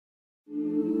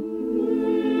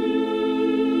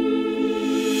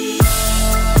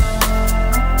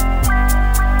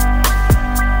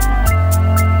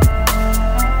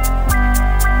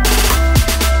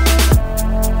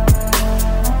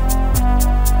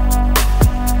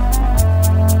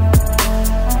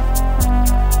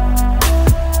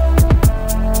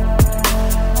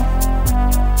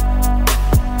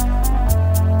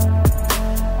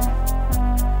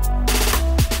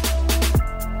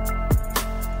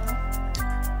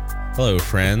Hello,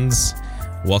 friends.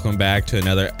 Welcome back to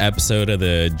another episode of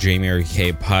the Jamie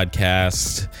RK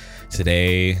podcast.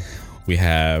 Today, we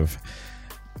have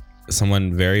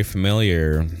someone very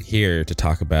familiar here to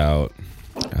talk about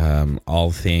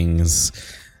all things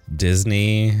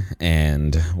Disney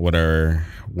and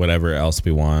whatever else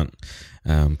we want.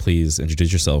 Please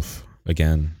introduce yourself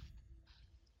again.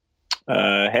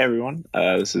 Hey, everyone.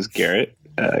 This is Garrett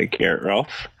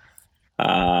Rolfe.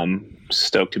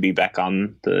 Stoked to be back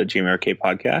on the GMRK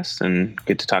podcast and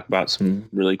get to talk about some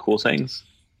really cool things.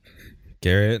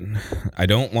 Garrett, I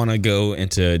don't want to go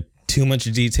into too much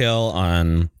detail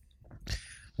on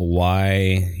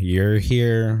why you're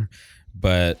here,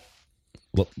 but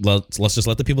let's just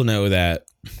let the people know that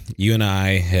you and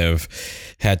I have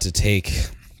had to take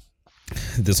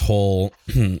this whole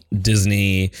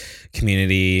Disney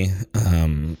community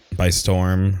by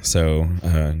storm. So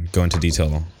go into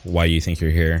detail why you think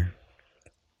you're here.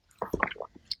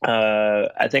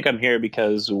 I think I'm here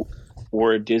because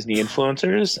we're Disney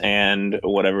influencers and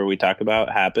whatever we talk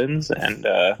about happens, and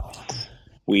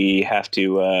we have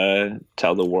to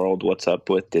tell the world what's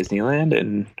up with Disneyland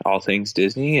and all things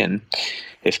Disney. And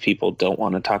if people don't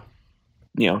want to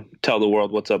tell the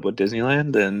world what's up with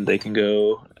Disneyland, then they can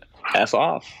go F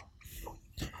off.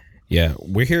 Yeah,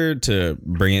 we're here to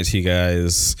bring it to you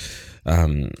guys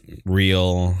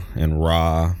real and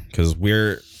raw, because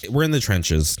we're in the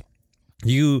trenches.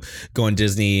 You go on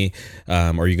Disney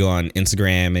or you go on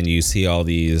Instagram and you see all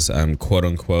these quote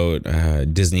unquote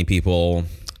Disney people.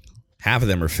 Half of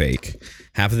them are fake.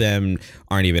 Half of them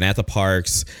aren't even at the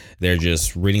parks. They're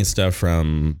just reading stuff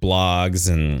from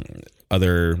blogs and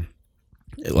other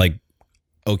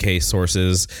okay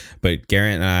sources. But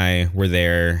Garrett and I were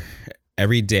there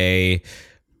every day.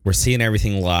 We're seeing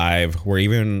everything live. We're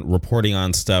even reporting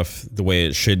on stuff the way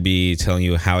it should be, telling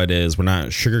you how it is. We're not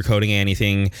sugarcoating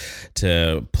anything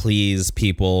to please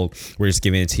people. We're just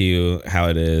giving it to you how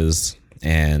it is.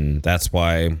 And that's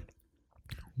why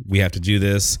we have to do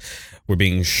this. We're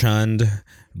being shunned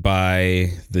by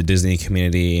the Disney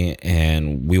community,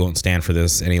 and we won't stand for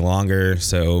this any longer.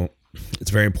 So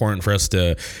it's very important for us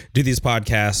to do these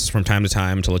podcasts from time to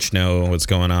time to let you know what's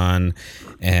going on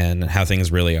and how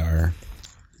things really are.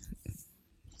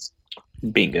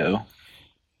 Bingo.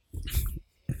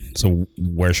 So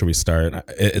where should we start?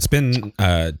 It's been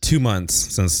 2 months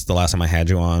since the last time I had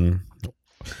you on.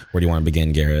 Where do you want to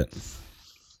begin, Garrett?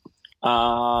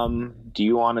 Do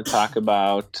you want to talk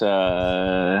about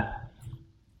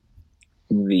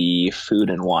the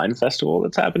Food and Wine Festival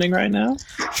that's happening right now?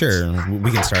 Sure, we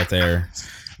can start there.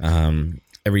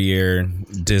 Every year,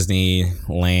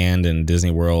 Disneyland and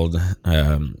Disney World,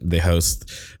 they host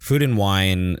Food and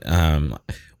Wine,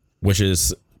 which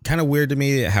is kind of weird to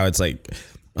me how it's like,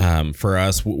 for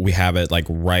us, we have it like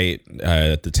right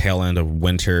at the tail end of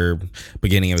winter,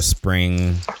 beginning of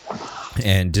spring.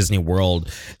 And Disney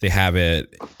World, they have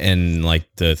it in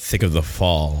like the thick of the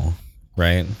fall,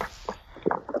 right?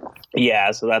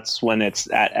 Yeah, so that's when it's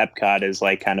at Epcot is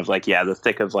like kind of like, yeah, the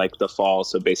thick of like the fall.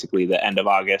 So basically the end of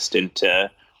August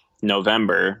into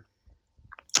November.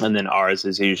 And then ours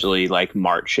is usually like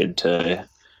March into,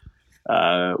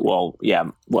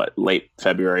 late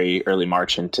February, early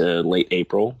March into late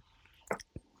April.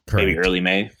 Correct. Maybe early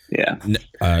May. Yeah.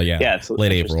 Yeah, it's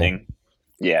late April.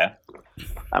 Yeah.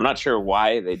 I'm not sure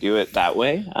why they do it that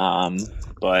way.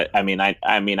 But I mean,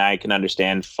 I can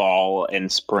understand fall and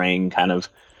spring kind of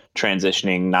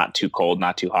transitioning, not too cold,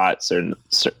 not too hot. So,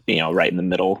 right in the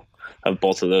middle of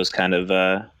both of those kind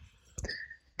of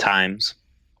times.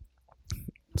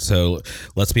 So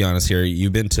let's be honest here.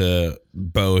 You've been to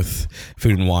both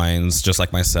Food and Wines, just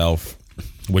like myself.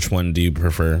 Which one do you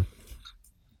prefer?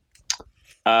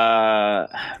 Man,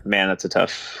 that's a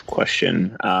tough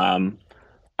question.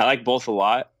 I like both a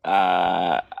lot.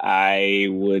 I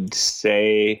would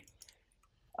say,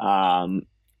 as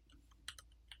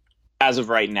of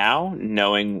right now,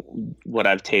 knowing what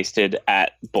I've tasted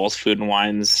at both Food and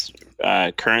Wines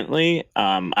currently,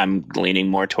 I'm leaning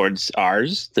more towards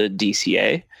ours, the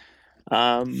DCA,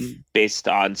 based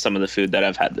on some of the food that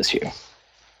I've had this year.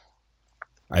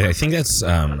 I think that's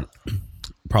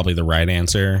probably the right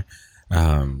answer.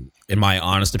 In my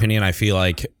honest opinion, I feel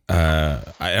like,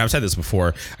 I've said this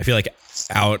before, I feel like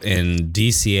out in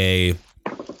DCA,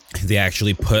 they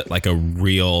actually put like a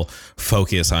real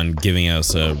focus on giving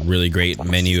us a really great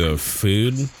menu of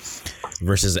food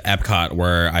versus Epcot,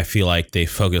 where I feel like they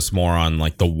focus more on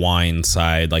like the wine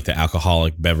side, like the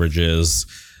alcoholic beverages,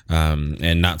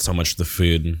 and not so much the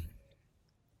food.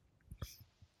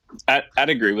 I'd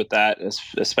agree with that,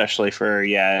 especially for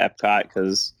Epcot,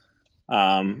 because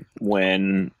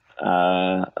when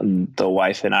the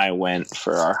wife and I went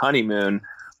for our honeymoon,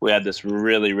 we had this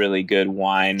really, really good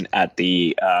wine at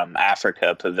the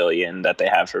Africa Pavilion that they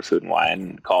have for Food and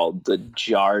Wine called the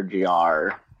Jar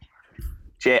Jar.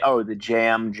 The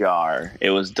Jam Jar.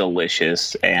 It was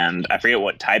delicious, and I forget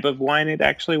what type of wine it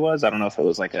actually was. I don't know if it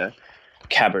was like a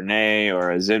Cabernet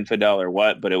or a Zinfandel or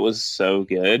what, but it was so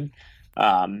good.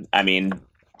 I mean,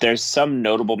 there's some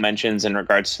notable mentions in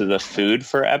regards to the food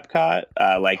for Epcot,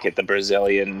 like at the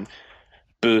Brazilian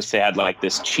booth, they had like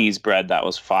this cheese bread that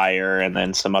was fire, and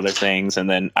then some other things,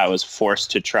 and then I was forced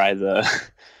to try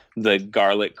the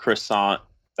garlic croissant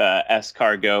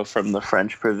escargot from the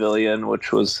French Pavilion,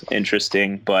 which was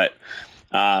interesting, but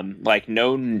like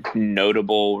no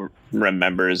notable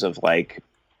remembers of like,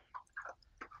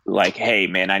 hey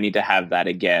man, I need to have that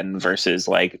again, versus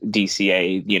like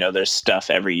DCA, you know, there's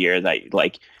stuff every year that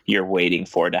like you're waiting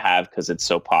for to have because it's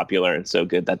so popular and so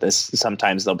good that this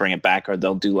sometimes they'll bring it back, or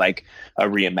they'll do like a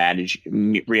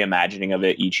reimagining of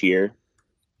it each year.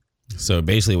 So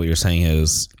basically what you're saying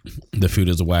is the food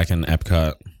is whack in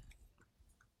Epcot.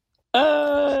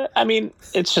 I mean,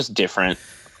 it's just different.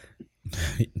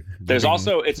 There's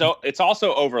also it's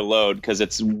also overload because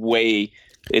it's way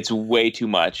too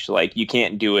much. Like you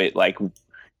can't do it like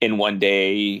in one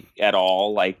day at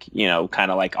all. Like, you know,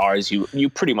 kind of like ours, you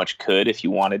pretty much could if you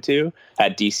wanted to.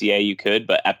 At DCA you could,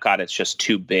 but Epcot it's just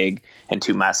too big and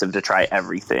too massive to try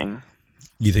everything.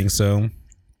 You think so?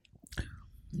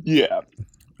 Yeah.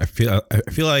 I feel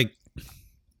like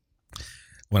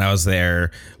when I was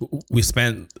there, we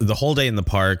spent the whole day in the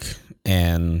park,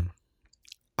 and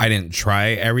I didn't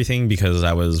try everything because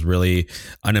I was really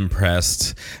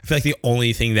unimpressed. I feel like the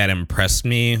only thing that impressed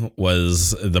me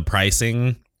was the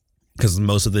pricing, because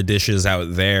most of the dishes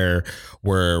out there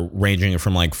were ranging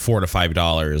from like $4 to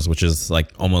 $5, which is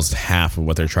like almost half of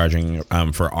what they're charging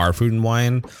for our Food and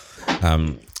Wine.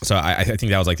 So I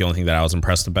think that was like the only thing that I was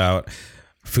impressed about.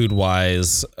 Food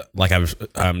wise, like I've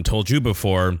told you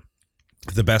before,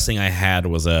 the best thing I had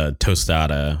was a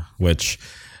tostada, which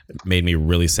made me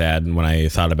really sad when I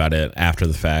thought about it after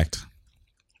the fact.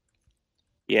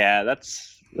 Yeah,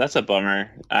 that's a bummer.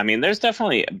 I mean, there's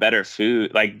definitely better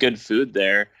food, like good food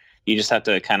there. You just have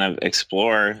to kind of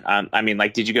explore. I mean,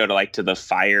 like, did you go to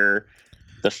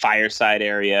the fireside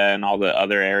area and all the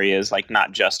other areas, like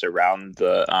not just around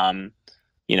the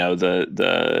you know,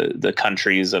 the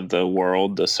countries of the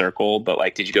world, the circle, but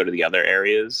like, did you go to the other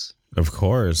areas? Of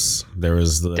course. There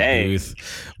was the booth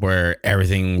where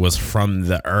everything was from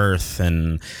the earth,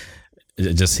 and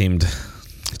it just seemed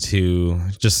to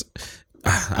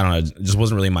I don't know, it just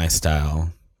wasn't really my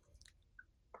style.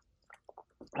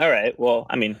 All right. Well,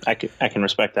 I mean, I can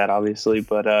respect that, obviously,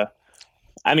 but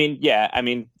I mean, yeah, I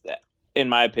mean, in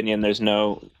my opinion, there's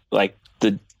no like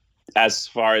as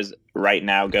far as right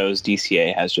now goes,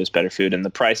 DCA has just better food, and the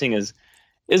pricing is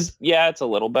yeah, it's a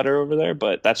little better over there,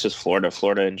 but that's just Florida.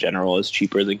 Florida in general is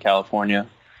cheaper than California.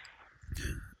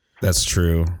 That's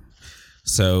true.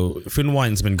 So Food and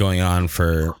Wine's been going on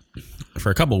for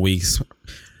a couple of weeks.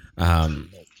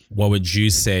 What would you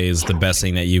say is the best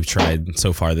thing that you've tried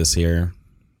so far this year?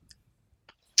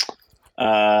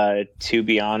 To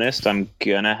be honest, I'm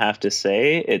gonna have to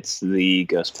say it's the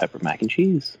Ghost Pepper Mac and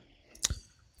Cheese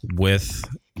with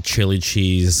chili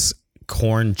cheese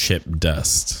corn chip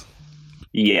dust.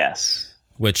 Yes.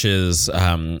 Which is,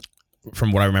 from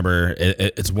what I remember,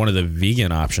 it's one of the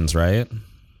vegan options, right?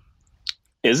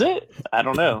 Is it? I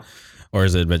don't know. Or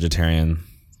is it vegetarian?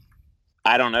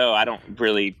 I don't know. I don't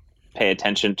really pay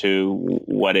attention to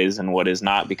what is and what is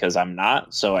not because I'm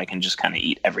not. So I can just kind of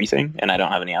eat everything, and I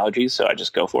don't have any allergies, so I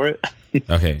just go for it.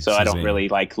 Okay. So I don't really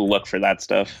like look for that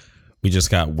stuff. We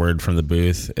just got word from the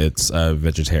booth. It's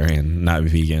vegetarian, not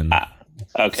vegan.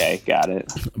 Okay, got it.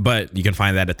 But you can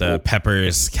find that at the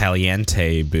Peppers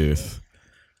Caliente booth.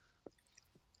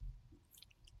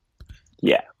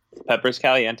 Yeah, Peppers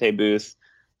Caliente booth.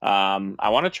 I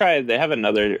want to try. They have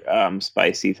another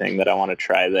spicy thing that I want to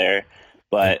try there,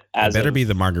 but it better be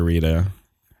the margarita.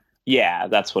 Yeah,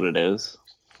 that's what it is.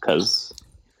 Because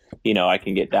you know I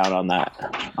can get down on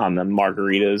that, on the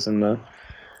margaritas and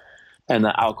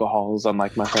the alcohols,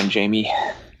 unlike my friend Jamie.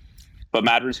 But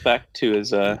mad respect to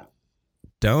his.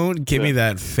 Don't give me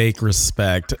that fake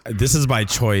respect. This is my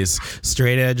choice.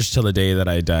 Straight edge till the day that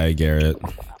I die, Garrett.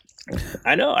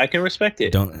 I know. I can respect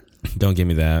it. Don't give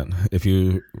me that. If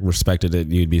you respected it,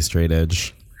 you'd be straight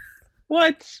edge.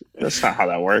 What? That's not how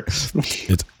that works.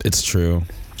 It's true.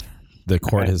 The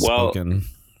court has spoken.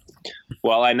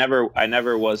 Well, I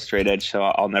never was straight edge, so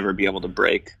I'll never be able to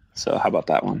break. So how about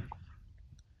that one?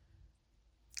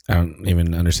 I don't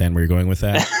even understand where you're going with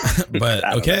that.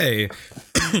 But okay.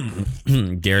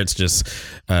 Garrett's just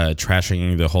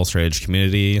trashing the Whole Straight Edge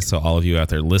community. So all of you out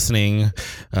there listening,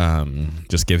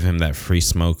 just give him that free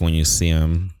smoke when you see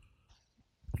him.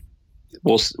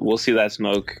 We'll see that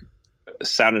smoke.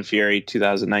 Sound and Fury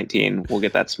 2019. We'll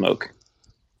get that smoke.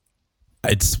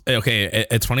 It's okay.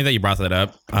 It's funny that you brought that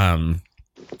up.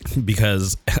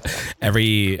 Because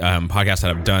every podcast that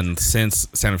I've done since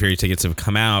Sound and Fury tickets have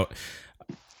come out,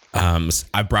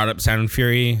 I've brought up Sound and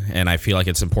Fury, and I feel like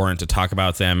it's important to talk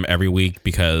about them every week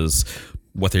because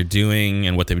what they're doing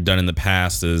and what they've done in the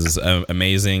past is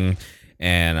amazing.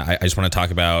 And I just want to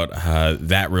talk about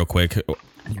that real quick.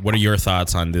 What are your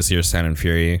thoughts on this year's Sound and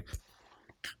Fury?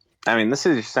 I mean, this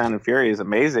year's Sound and Fury is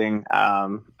amazing.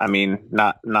 I mean,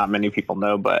 not many people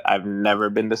know, but I've never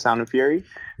been to Sound and Fury.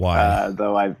 Why?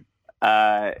 Though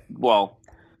well,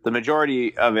 the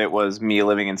majority of it was me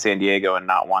living in San Diego and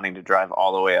not wanting to drive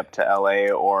all the way up to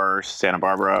LA or Santa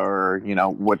Barbara or,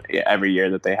 every year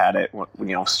that they had it,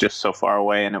 it's just so far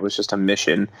away, and it was just a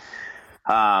mission.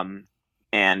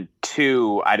 And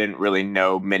two, I didn't really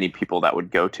know many people that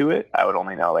would go to it. I would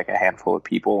only know like a handful of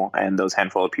people, and those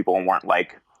handful of people weren't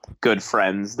like good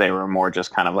friends. They were more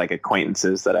just kind of like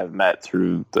acquaintances that I've met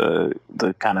through the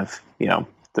kind of,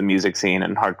 the music scene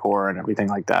and hardcore and everything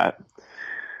like that.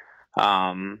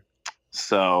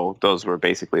 So those were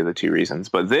basically the two reasons.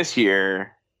 But this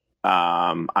year,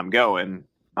 I'm going,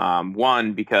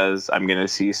 one, because I'm going to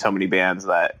see so many bands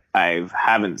that I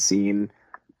haven't seen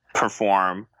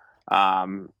perform,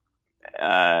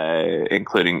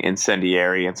 including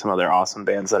Incendiary and some other awesome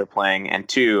bands that are playing. And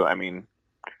two, I mean,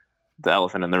 the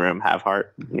elephant in the room, Have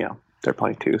Heart, they're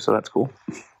playing too. So that's cool.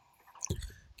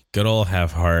 Good old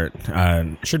Have Heart.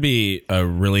 Should be a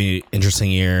really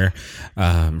interesting year.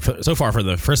 So far for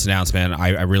the first announcement,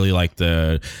 I really like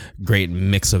the great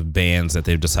mix of bands that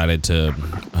they've decided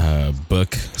to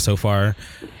book so far.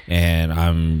 And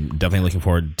I'm definitely looking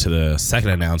forward to the second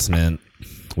announcement,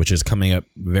 which is coming up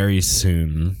very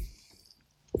soon.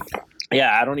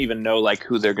 Yeah, I don't even know like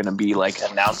who they're going to be like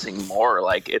announcing more.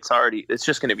 Like it's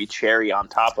just going to be cherry on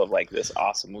top of like this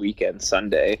awesome weekend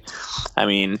Sunday. I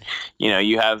mean,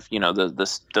 you have,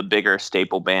 the bigger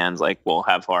staple bands like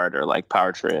Have Heart or like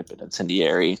Power Trip and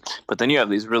Incendiary. But then you have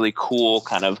these really cool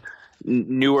kind of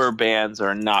newer bands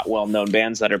or not well-known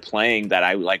bands that are playing that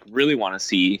I like really want to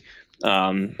see.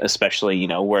 Especially,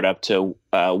 Word Up to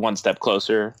One Step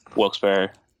Closer,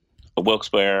 Wilkes-Barre,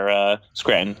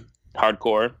 Scranton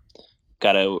Hardcore.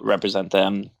 Got to represent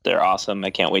them. They're awesome. I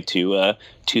can't wait to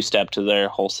two-step to their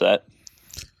whole set.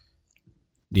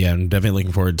 Yeah, I'm definitely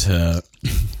looking forward to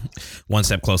One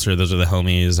Step Closer. Those are the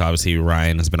homies. Obviously,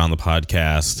 Ryan has been on the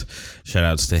podcast. Shout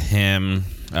outs to him.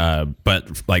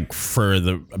 But like for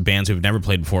the bands who've never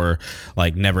played before,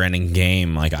 like Never Ending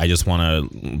Game, like I just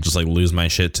want to just like lose my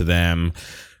shit to them.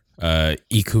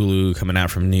 Ikulu coming out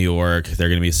from New York. They're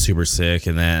going to be super sick.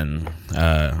 And then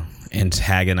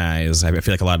Antagonize. I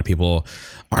feel like a lot of people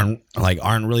aren't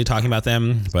really talking about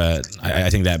them, but I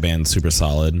think that band's super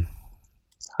solid.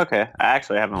 Okay, I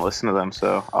actually haven't listened to them,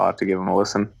 so I'll have to give them a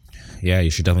listen. Yeah, you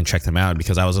should definitely check them out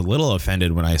because I was a little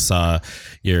offended when I saw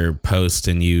your post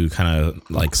and you kind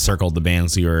of like circled the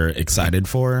bands you were excited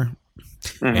for,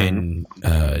 and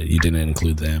you didn't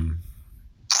include them.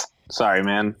 Sorry,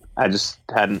 man. I just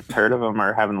hadn't heard of them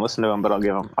or haven't listened to them, but I'll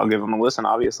give them a listen,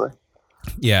 obviously.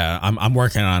 Yeah, I'm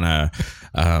working on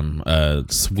a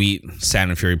sweet Sound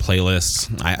and Fury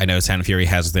playlist. I know Sound and Fury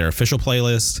has their official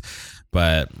playlist,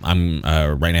 but I'm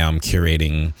right now I'm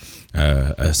curating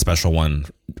a special one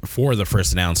for the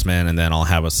first announcement, and then I'll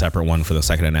have a separate one for the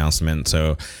second announcement.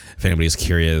 So if anybody's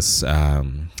curious,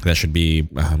 that should be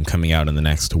coming out in the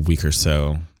next week or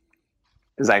so.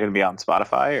 Is that going to be on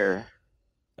Spotify or?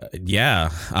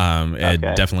 Yeah, it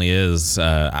definitely is.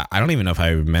 I don't even know if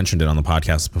I mentioned it on the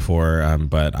podcast before,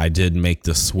 but I did make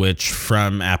the switch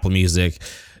from Apple Music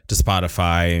to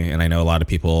Spotify, and I know a lot of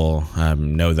people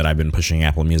know that I've been pushing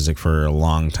Apple Music for a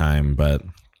long time, but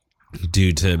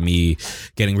due to me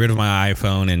getting rid of my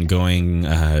iPhone and going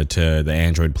to the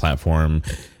Android platform,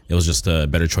 it was just a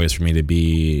better choice for me to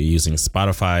be using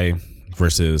Spotify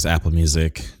versus Apple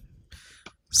Music.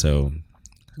 So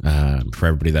for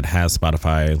everybody that has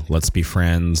Spotify, let's be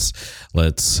friends.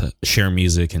 Let's share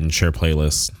music and share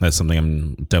playlists. That's something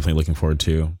I'm definitely looking forward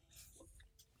to.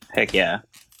 Heck yeah.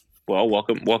 Well,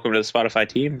 welcome to the Spotify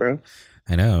team, bro.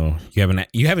 I know. You haven't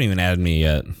even added me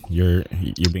yet. You're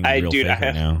being real fake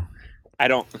right now.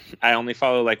 I only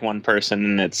follow like one person,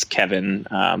 and it's Kevin,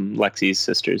 Lexi's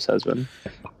sister's husband.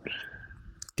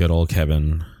 Good old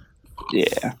Kevin.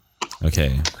 Yeah.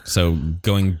 Okay. So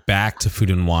going back to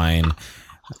Food and Wine.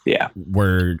 Yeah.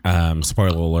 We're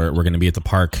spoiler alert, we're going to be at the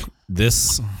park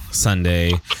this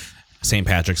Sunday, St.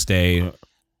 Patrick's Day.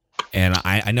 And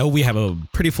I know we have a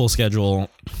pretty full schedule,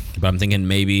 but I'm thinking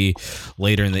maybe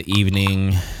later in the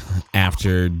evening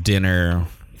after dinner,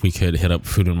 we could hit up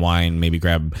Food and Wine, maybe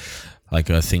grab like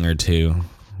a thing or two.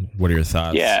 What are your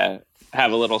thoughts? Yeah,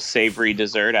 have a little savory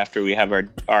dessert after we have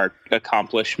our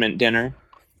accomplishment dinner.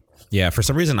 Yeah, for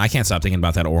some reason, I can't stop thinking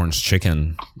about that orange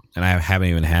chicken, and I haven't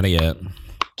even had it yet.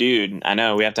 Dude, I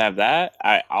know we have to have that.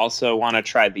 I also want to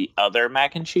try the other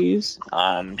mac and cheese,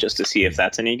 just to see if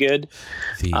that's any good.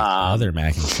 The other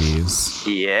mac and cheese.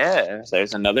 Yeah,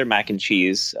 there's another mac and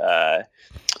cheese. I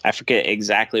forget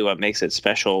exactly what makes it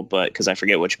special, but because I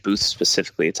forget which booth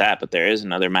specifically it's at, but there is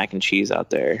another mac and cheese out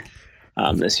there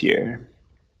this year.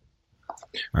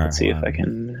 Let's see if I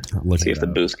can see if the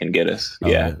booth can get us.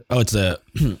 Yeah.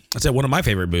 It's at one of my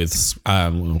favorite booths.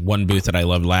 One booth that I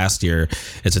loved last year.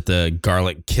 It's at the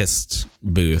Garlic Kissed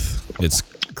booth. It's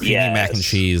creamy mac and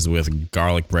cheese with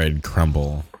garlic bread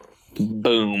crumble.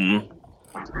 Boom.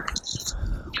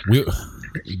 We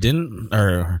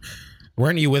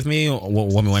weren't you with me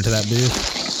when we went to that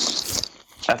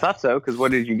booth? I thought so. Because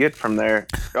what did you get from there?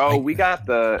 Oh, we got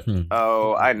the.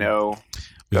 Oh, I know.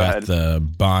 We got the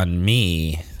banh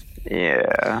mi,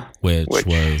 which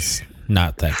was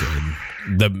not that good.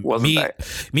 The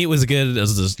meat was good.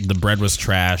 The bread was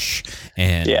trash,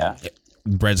 and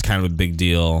bread's kind of a big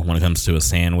deal when it comes to a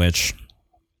sandwich.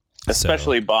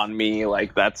 Especially banh mi,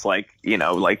 like that's like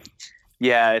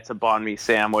it's a banh mi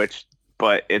sandwich,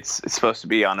 but it's supposed to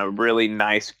be on a really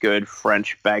nice, good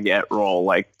French baguette roll.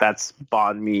 Like that's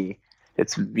banh mi.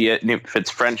 It's if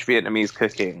it's French Vietnamese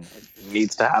cooking, it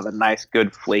needs to have a nice,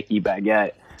 good, flaky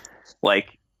baguette.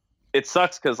 Like, it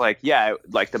sucks because,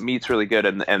 the meat's really good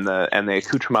and the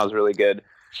accoutrement is really good.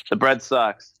 The bread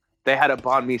sucks. They had a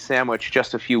banh mi sandwich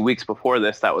just a few weeks before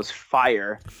this that was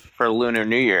fire for Lunar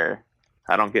New Year.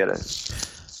 I don't get it.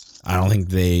 I don't think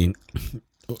they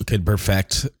could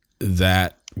perfect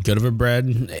that good of a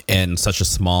bread in such a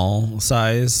small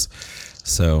size.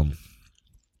 So...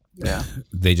 yeah,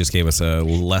 they just gave us a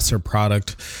lesser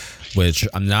product, which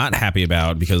I'm not happy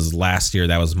about because last year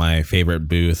that was my favorite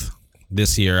booth.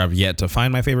 This year I've yet to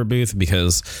find my favorite booth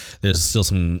because there's still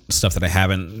some stuff that I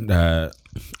haven't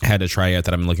had to try yet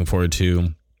that I'm looking forward to.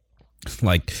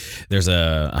 Like there's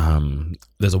a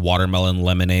watermelon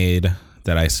lemonade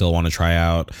that I still want to try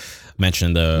out.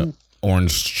 Mentioned the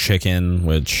orange chicken,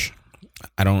 which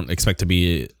I don't expect to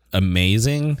be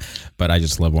amazing, but I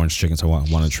just love orange chicken, so I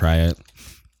want to try it.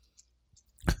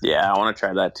 Yeah, I want to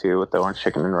try that too with the orange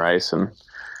chicken and rice, and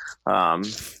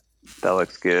that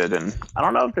looks good. And I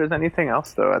don't know if there's anything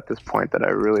else though at this point that I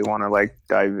really want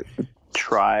to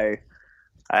try.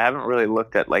 I haven't really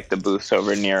looked at the booths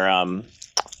over near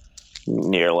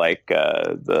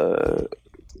the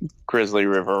Grizzly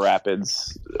River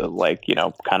Rapids,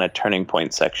 kind of turning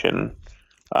point section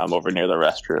over near the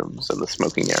restrooms and the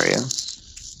smoking area.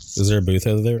 Is there a booth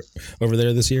over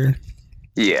there this year?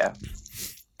 Yeah.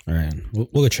 All right, we'll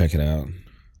go check it out.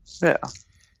 Yeah.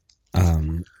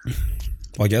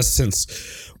 Well, I guess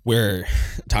since we're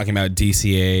talking about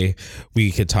DCA,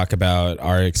 we could talk about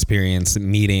our experience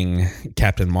meeting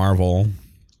Captain Marvel.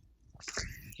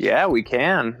 Yeah, we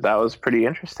can. That was pretty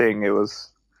interesting. It was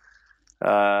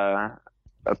a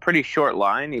pretty short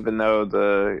line, even though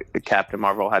the Captain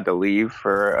Marvel had to leave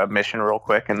for a mission real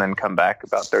quick and then come back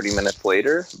about 30 minutes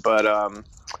later. But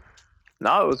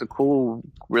no, it was a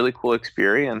really cool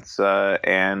experience.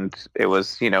 And it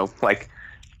was,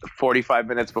 45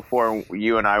 minutes before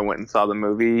you and I went and saw the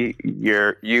movie.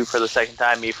 You for the second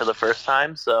time, me for the first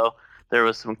time. So there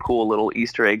was some cool little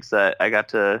Easter eggs that I got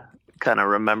to kind of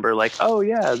remember. Oh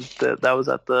yeah, that was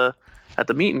at the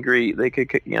meet and greet. They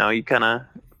could, you kind of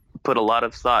put a lot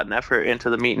of thought and effort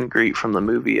into the meet and greet from the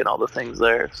movie and all the things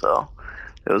there. So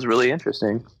it was really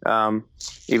interesting.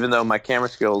 Even though my camera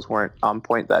skills weren't on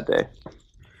point that day.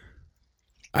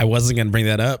 I wasn't going to bring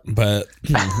that up, but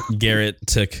Garrett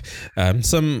took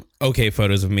some okay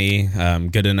photos of me,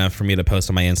 good enough for me to post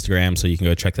on my Instagram, so you can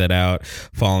go check that out.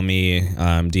 Follow me,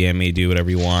 DM me, do whatever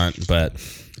you want. But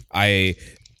I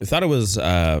thought it was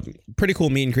pretty cool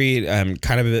meet and greet,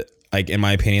 kind of in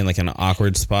my opinion, an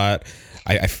awkward spot.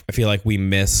 I feel like we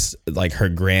missed her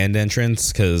grand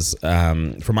entrance because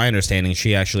from my understanding,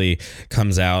 she actually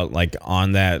comes out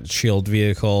on that shield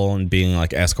vehicle and being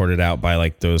escorted out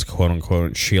by those quote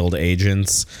unquote shield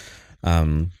agents.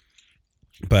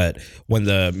 But when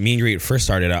the meet and greet first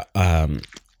started,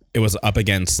 it was up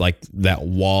against that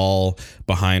wall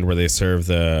behind where they serve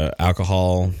the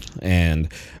alcohol, and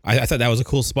I thought that was a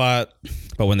cool spot.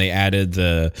 But when they added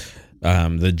the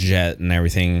the jet and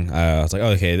everything. I was like,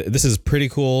 oh, okay, this is pretty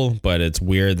cool, but it's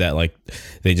weird that like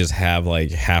they just have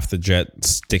like half the jet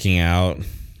sticking out,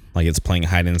 like it's playing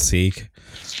hide and seek.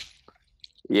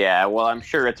 Yeah, well, I'm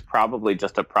sure it's probably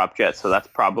just a prop jet, so that's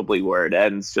probably where it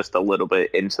ends, just a little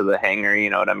bit into the hangar, you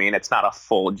know what I mean? It's not a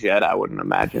full jet, I wouldn't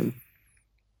imagine.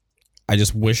 I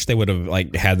just wish they would have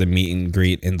like had the meet and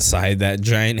greet inside that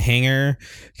giant hangar,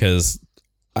 because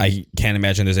I can't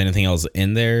imagine there's anything else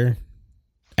in there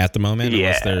at the moment,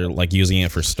 unless they're like using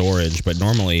it for storage. But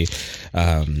normally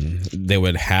they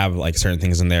would have like certain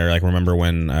things in there. Like remember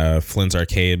when Flint's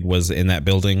Arcade was in that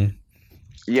building?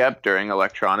 Yep, during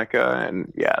Electronica,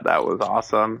 and yeah, that was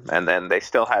awesome. And then they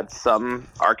still had some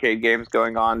arcade games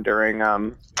going on during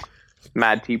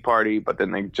Mad Tea Party, but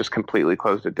then they just completely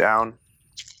closed it down.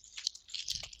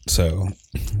 So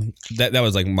that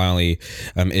was like my only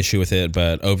issue with it.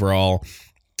 But overall,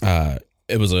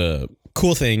 it was a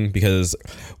cool thing, because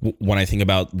when I think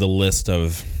about the list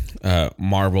of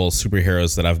Marvel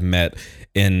superheroes that I've met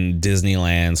in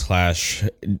Disneyland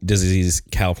 / Disney's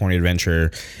California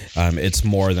Adventure, it's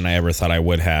more than I ever thought I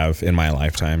would have in my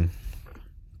lifetime.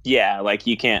 Yeah, like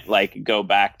you can't like go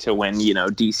back to when, you know,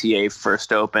 DCA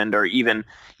first opened, or even,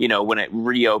 you know, when it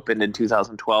reopened in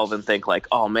 2012 and think like,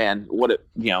 oh man,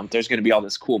 there's going to be all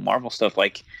this cool Marvel stuff.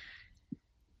 Like,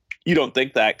 you don't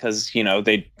think that because, you know,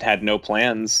 they had no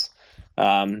plans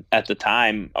at the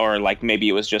time, or like maybe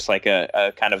it was just like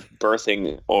a kind of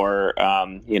birthing, or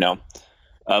you know,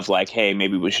 of like, hey,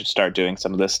 maybe we should start doing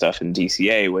some of this stuff in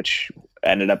DCA, which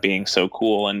ended up being so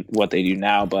cool and what they do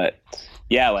now. But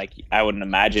yeah, like I wouldn't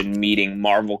imagine meeting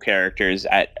Marvel characters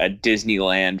at a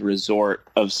Disneyland resort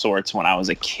of sorts when I was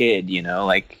a kid, you know,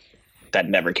 like that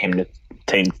never came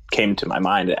to my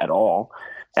mind at all.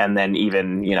 And then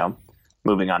even, you know,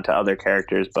 moving on to other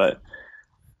characters, but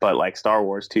like Star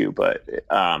Wars too. But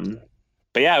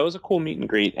yeah, it was a cool meet and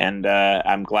greet, and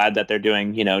I'm glad that they're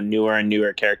doing, you know, newer and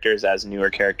newer characters as newer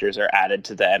characters are added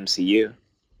to the MCU.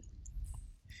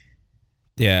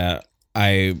 Yeah,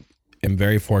 I am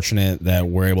very fortunate that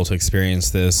we're able to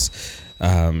experience this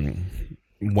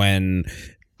when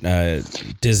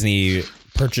Disney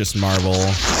purchased Marvel.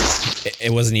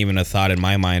 It wasn't even a thought in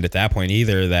my mind at that point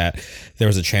either that there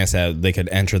was a chance that they could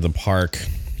enter the park,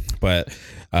 but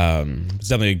it's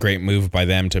definitely a great move by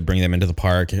them to bring them into the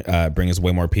park, bring us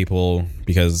way more people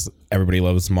because everybody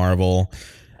loves Marvel.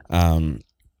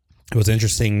 It was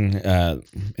interesting, and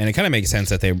it kind of makes sense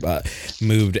that they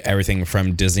moved everything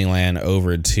from Disneyland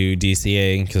over to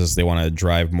DCA because they want to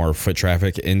drive more foot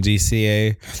traffic in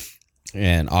DCA.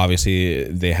 And obviously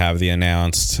they have the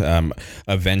announced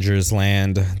Avengers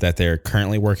Land that they're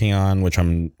currently working on, which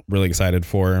I'm really excited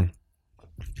for.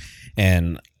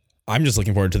 And I'm just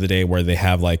looking forward to the day where they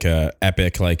have like a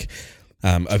epic like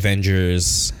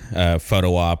Avengers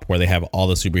photo op where they have all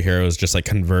the superheroes just like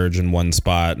converge in one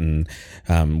spot, and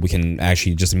we can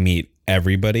actually just meet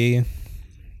everybody.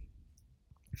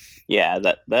 Yeah,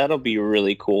 that'll be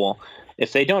really cool.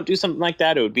 If they don't do something like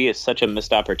that, it would be such a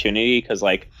missed opportunity, because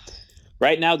like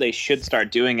right now they should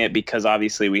start doing it, because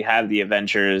obviously we have the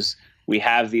Avengers, we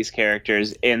have these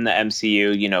characters in the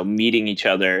MCU, you know, meeting each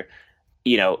other.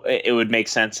 You know, it would make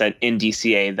sense that in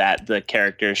DCA that the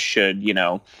characters should, you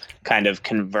know, kind of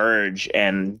converge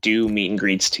and do meet and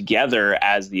greets together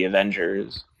as the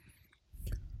Avengers.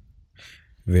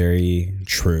 Very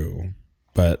true.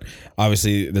 But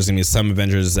obviously there's going to be some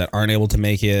Avengers that aren't able to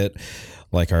make it,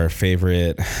 like our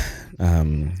favorite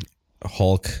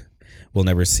Hulk. We'll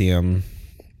never see him.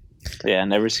 Yeah,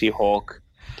 never see Hulk.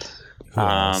 Who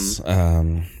else?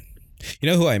 You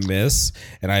know who I miss,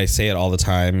 and I say it all the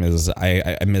time, is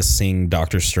I miss seeing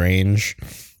Doctor Strange.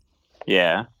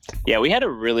 Yeah, we had a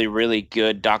really, really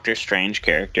good Doctor Strange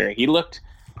character. He looked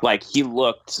like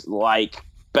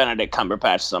Benedict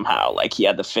Cumberbatch somehow. Like he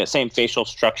had the same facial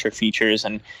structure features,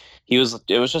 and it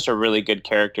was just a really good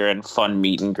character and fun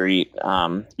meet and greet.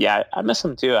 Yeah, I miss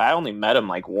him too. I only met him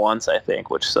like once, I think,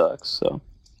 which sucks. So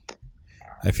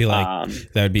I feel like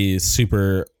that would be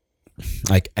super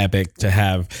like epic to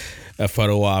have a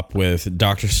photo op with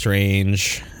Doctor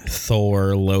Strange,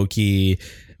 Thor, Loki,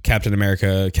 Captain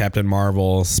America, Captain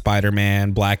Marvel,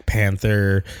 Spider-Man, Black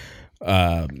Panther,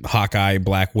 Hawkeye,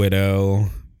 Black Widow,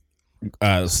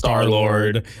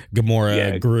 Star-Lord,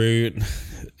 Gamora, Groot.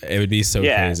 It would be so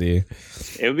crazy.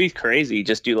 It would be crazy.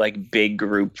 Just do like big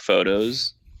group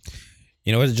photos.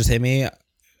 You know what just hit me?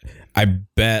 I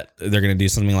bet they're going to do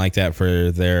something like that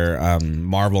for their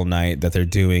Marvel night that they're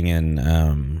doing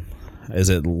in, is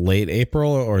it late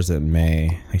April or is it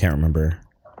May? I can't remember.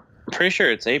 I'm pretty sure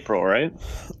it's April, right?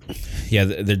 Yeah,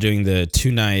 they're doing the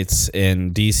 2 nights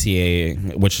in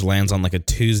DCA, which lands on like a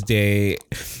Tuesday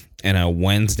and a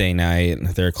Wednesday night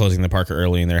they're closing the park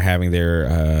early and they're having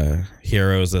their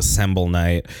Heroes Assemble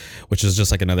night, which is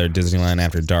just like another Disneyland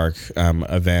After Dark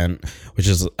event, which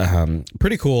is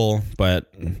pretty cool.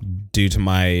 But due to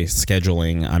my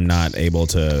scheduling, I'm not able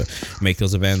to make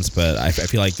those events. But I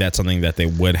feel like that's something that they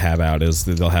would have out, is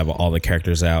that they'll have all the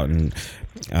characters out and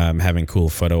having cool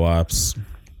photo ops.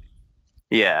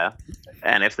 Yeah,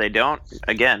 and if they don't,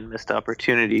 again, missed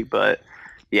opportunity. But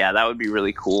yeah, that would be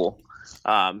really cool.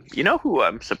 You know who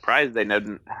I'm surprised they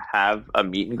didn't have a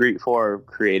meet and greet for, or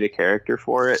create a character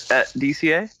for it at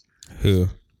DCA? Who?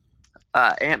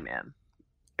 Ant-Man.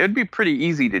 It would be pretty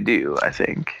easy to do, I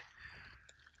think.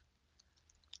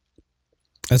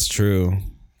 That's true.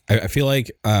 I feel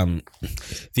like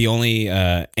the only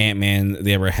Ant-Man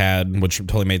they ever had, which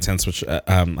totally made sense, which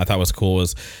I thought was cool,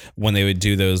 was when they would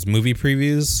do those movie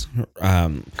previews.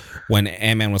 When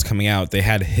Ant-Man was coming out, they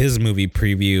had his movie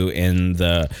preview in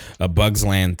the Bugs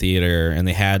Land theater, and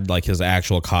they had like his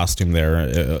actual costume there.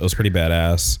 It was pretty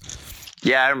badass.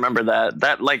 Yeah, I remember that.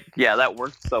 That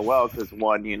worked so well because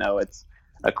one, it's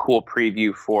a cool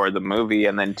preview for the movie,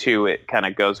 and then two, it kind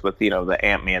of goes with the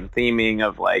Ant-Man theming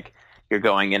of like, you're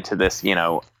going into this,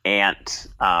 ant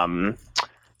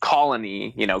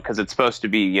colony, because it's supposed to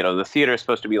be, the theater is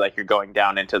supposed to be like you're going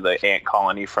down into the ant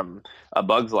colony from A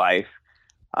Bug's Life,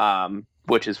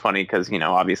 which is funny because,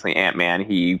 obviously Ant-Man,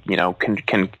 he,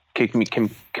 can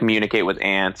communicate with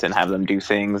ants and have them do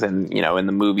things. And, in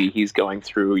the movie, he's going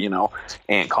through,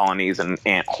 ant colonies and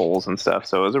ant holes and stuff.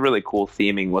 So it was a really cool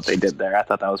theming what they did there. I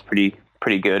thought that was pretty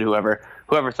good. Whoever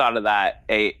thought of that,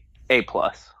 A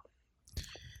plus.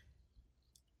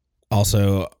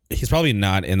 Also, he's probably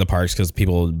not in the parks because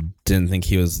people didn't think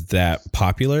he was that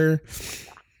popular,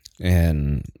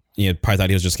 and probably thought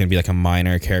he was just going to be like a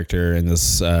minor character in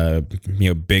this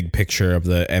big picture of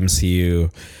the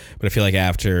MCU. But I feel like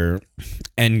after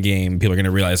Endgame, people are going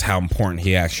to realize how important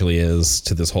he actually is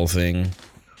to this whole thing.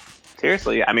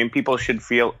 Seriously, I mean, people should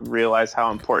realize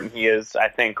how important he is. I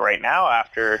think right now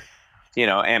after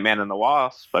Ant-Man and the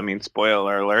Wasp. I mean,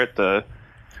 spoiler alert: the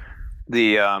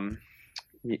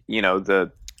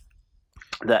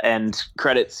end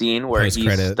credit scene where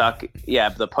he's stuck. Yeah,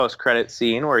 the post credit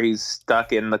scene where he's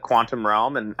stuck in the quantum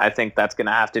realm, and I think that's going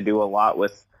to have to do a lot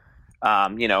with,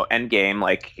 Endgame,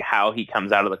 like how he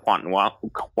comes out of the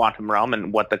quantum realm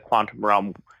and what the quantum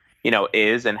realm,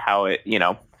 is, and how it,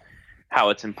 how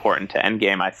it's important to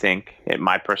Endgame. I think, in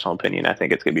my personal opinion, I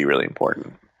think it's going to be really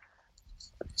important.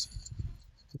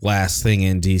 Last thing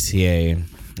in DCA,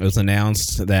 it was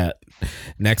announced that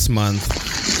next month,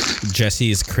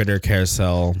 Jesse's Critter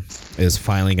Carousel is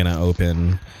finally going to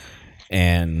open,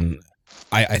 and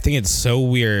I think it's so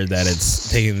weird that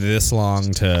it's taking this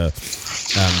long to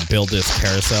build this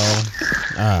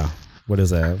carousel. What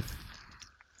is that?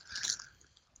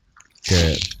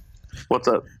 Good. What's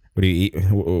up? What do you eat?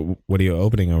 What are you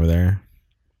opening over there?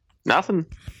 Nothing.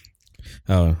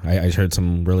 Oh, I heard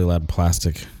some really loud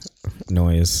plastic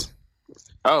noise.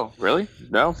 Oh, really?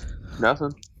 No,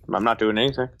 nothing. I'm not doing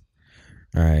anything.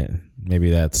 All right. Maybe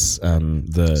that's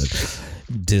the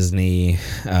Disney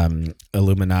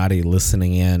Illuminati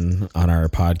listening in on our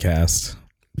podcast.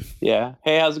 Yeah.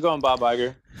 Hey, how's it going, Bob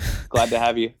Iger? Glad to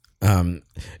have you.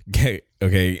 Okay.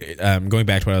 Going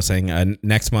back to what I was saying,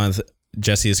 next month,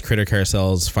 Jesse's Critter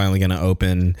Carousel is finally going to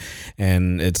open,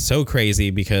 and it's so crazy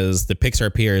because the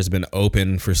Pixar Pier has been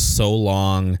open for so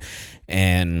long,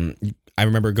 and I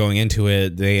remember going into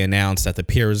it, they announced that the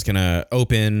pier was going to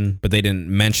open, but they didn't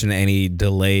mention any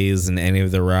delays in any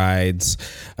of the rides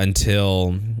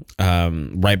until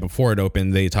right before it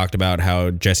opened. They talked about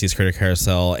how Jesse's Critter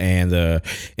Carousel and the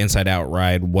Inside Out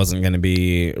ride wasn't going to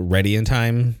be ready in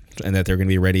time, and that they're going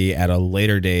to be ready at a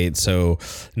later date. So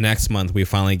next month, we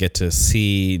finally get to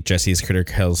see Jesse's Critter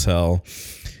Carousel,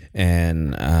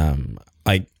 and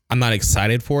I'm not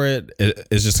excited for it.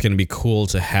 It's just going to be cool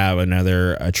to have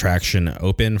another attraction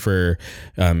open for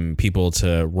people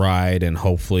to ride and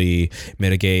hopefully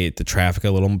mitigate the traffic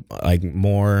a little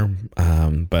more.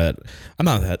 But I'm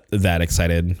not that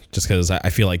excited just because I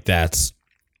feel like that's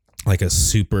like a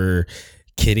super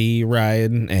kiddie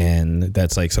ride, and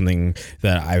that's like something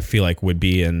that I feel like would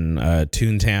be in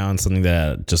Toontown, something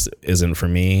that just isn't for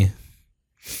me.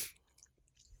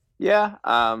 Yeah,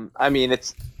 I mean,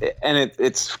 it's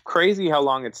crazy how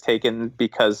long it's taken,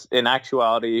 because in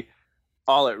actuality,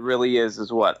 all it really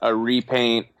is what, a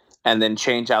repaint, and then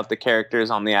change out the characters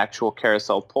on the actual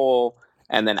carousel pole,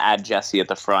 and then add Jesse at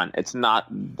the front. It's not,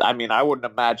 I mean, I wouldn't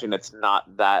imagine it's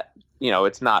not that,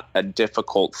 it's not a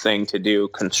difficult thing to do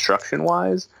construction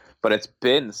wise, but it's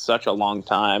been such a long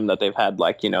time that they've had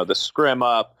the scrim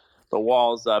up, the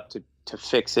walls up to to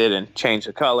fix it and change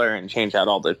the color and change out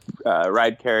all the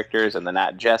ride characters and then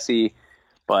add Jesse.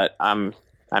 But I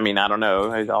don't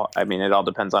know. It all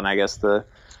depends on, I guess, the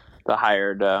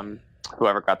hired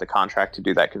whoever got the contract to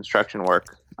do that construction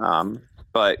work.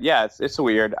 But yeah, it's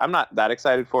weird. I'm not that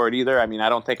excited for it either. I mean, I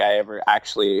don't think I ever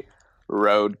actually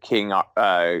rode King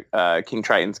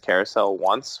Triton's carousel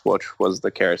once, which was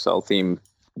the carousel theme,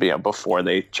 before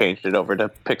they changed it over to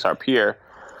Pixar Pier.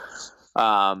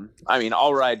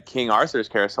 I'll ride King Arthur's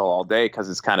carousel all day because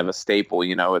it's kind of a staple.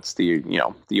 It's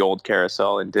the old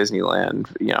carousel in Disneyland.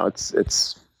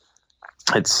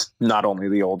 It's not only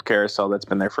the old carousel that's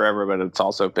been there forever, but it's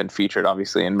also been featured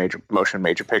obviously in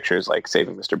major pictures like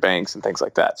Saving Mr. Banks and things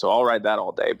like that. So I'll ride that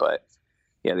all day. But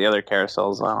yeah, the other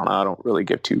carousels, I don't know. I don't really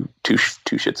give two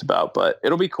shits about. But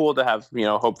it'll be cool to have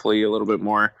hopefully a little bit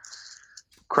more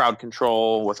crowd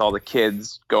control with all the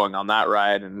kids going on that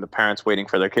ride and the parents waiting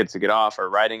for their kids to get off or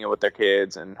riding it with their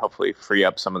kids, and hopefully free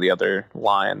up some of the other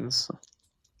lines.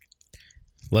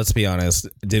 Let's be honest.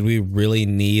 Did we really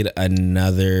need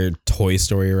another Toy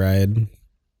Story ride?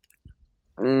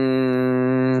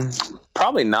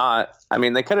 Probably not. I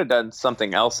mean, they could have done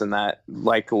something else in that,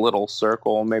 like, little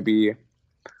circle. Maybe,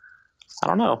 I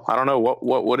don't know.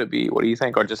 What would it be? What do you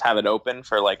think? Or just have it open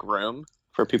for like room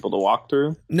for people to walk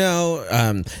through?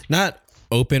 No, not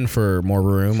open for more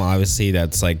room. Obviously,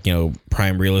 that's like,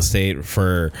 prime real estate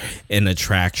for an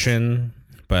attraction.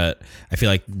 But I feel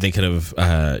like they could have,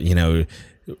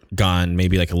 gone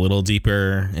maybe like a little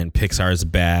deeper in Pixar's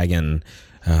bag and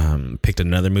picked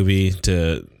another movie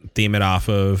to theme it off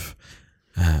of.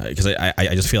 Because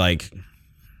I just feel like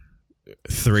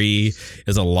 3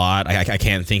 is a lot. I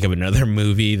can't think of another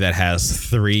movie that has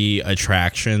 3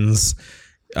 attractions.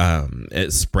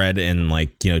 It's spread in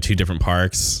like 2 different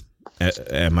parks.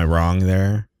 Am I wrong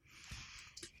there?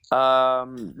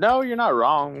 No, you're not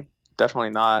wrong.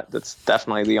 Definitely not. That's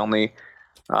definitely the only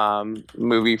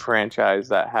movie franchise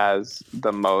that has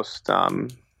the most the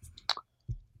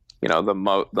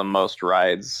most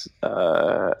rides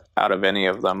out of any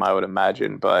of them, I would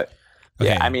imagine. But okay,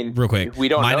 yeah, I mean, real quick, we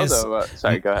don't know though.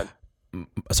 Sorry, go ahead.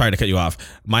 Sorry to cut you off.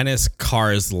 Minus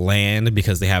Cars Land,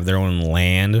 because they have their own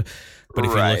land. But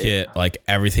if you look at like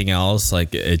everything else,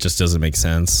 like it just doesn't make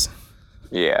sense.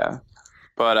 Yeah.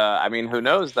 But who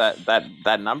knows,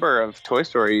 that number of Toy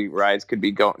Story rides could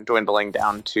be dwindling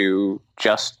down to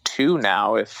just 2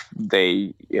 now if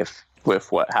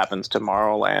with what happens to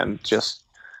Tomorrowland just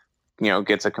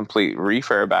gets a complete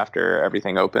refurb after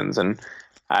everything opens. And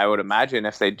I would imagine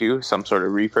if they do some sort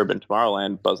of refurb in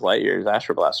Tomorrowland, Buzz Lightyear's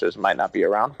Astro Blasters might not be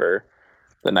around for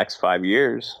the next 5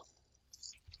 years.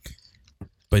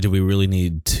 But do we really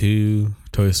need 2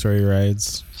 Toy Story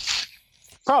rides?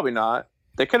 Probably not.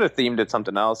 They could have themed it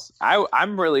something else.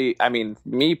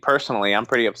 Me personally, I'm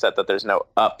pretty upset that there's no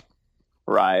Up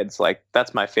rides. Like,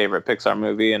 that's my favorite Pixar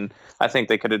movie, and I think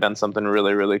they could have done something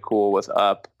really, really cool with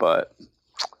Up, but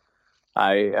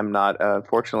I am not,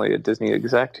 fortunately, a Disney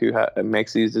exec who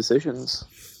makes these decisions.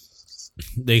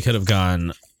 They could have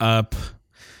gone Up,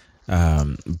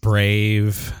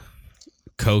 Brave,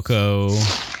 Coco,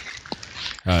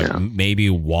 maybe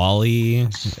Wall-E.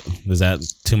 Is that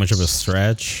too much of a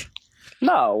stretch?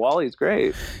 No, Wall-E's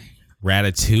great.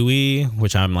 Ratatouille,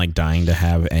 which I'm like dying to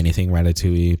have anything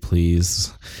Ratatouille,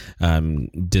 please.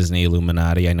 Disney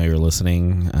Illuminati, I know you're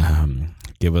listening.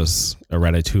 Give us a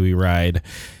Ratatouille ride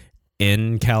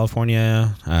in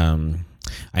California.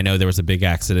 I know there was a big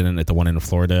accident at the one in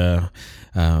Florida,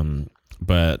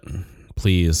 but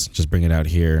please just bring it out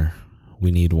here. We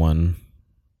need one.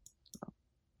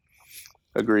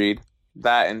 Agreed.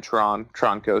 That and Tron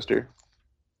Coaster.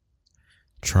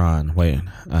 Tron. Wait.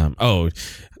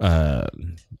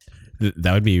 That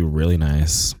would be really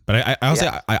nice. But I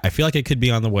also I feel like it could be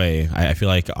on the way. I feel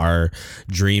like our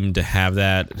dream to have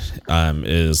that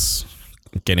is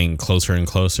getting closer and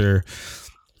closer.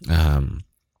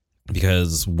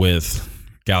 Because with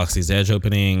Galaxy's Edge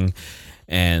opening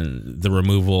and the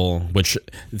removal, which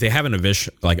they haven't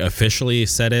officially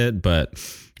said it, but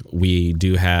we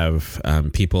do have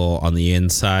people on the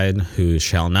inside who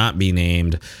shall not be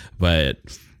named, but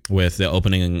with the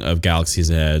opening of Galaxy's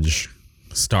Edge,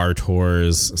 Star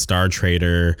Tours, Star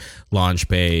Trader, Launch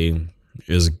Bay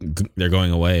they're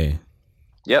going away.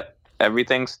 Yep,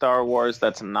 everything Star Wars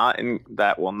that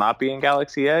will not be in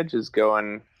Galaxy Edge is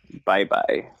going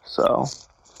bye. So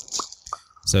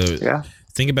yeah,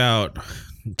 think about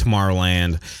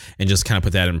Tomorrowland and just kind of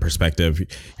put that in perspective.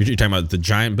 You're talking about the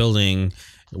giant building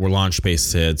where Launch Base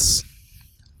sits,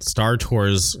 Star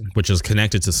Tours, which is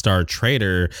connected to Star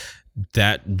Trader,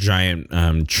 that giant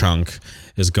chunk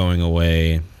is going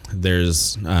away.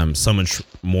 there's so much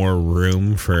more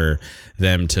room for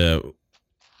them to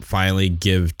finally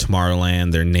give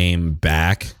Tomorrowland their name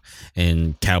back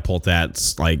and catapult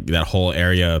that whole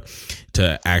area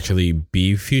to actually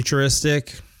be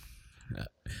futuristic.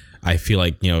 I feel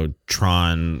like,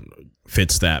 Tron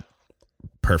fits that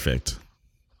perfect.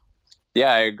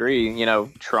 Yeah, I agree.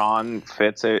 Tron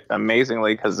fits it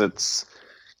amazingly because it's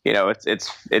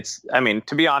I mean,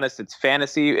 to be honest, it's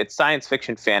fantasy, it's science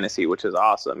fiction fantasy, which is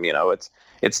awesome.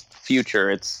 It's future,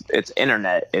 it's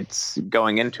internet, it's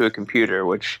going into a computer,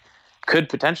 which could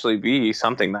potentially be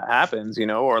something that happens,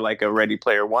 or like a Ready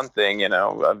Player One thing,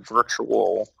 a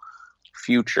virtual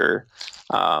future.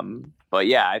 But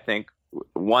yeah, I think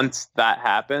once that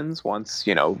happens, once,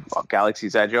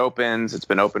 Galaxy's Edge opens, it's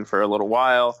been open for a little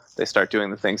while, they start doing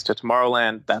the things to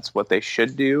Tomorrowland, that's what they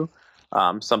should do.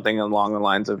 Something along the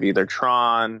lines of either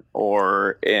Tron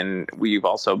or you've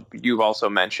also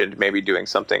mentioned maybe doing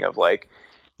something of like,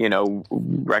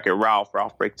 Wreck-It Ralph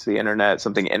Breaks the Internet,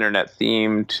 something internet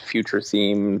themed, future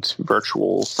themed,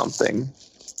 virtual something.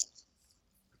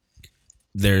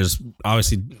 There's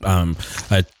obviously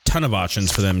a ton of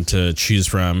options for them to choose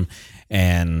from,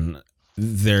 and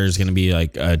there's going to be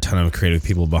like a ton of creative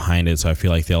people behind it. So I feel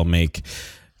like they'll make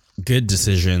good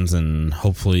decisions and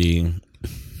hopefully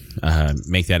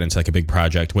make that into like a big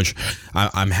project, which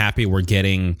I'm happy we're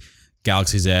getting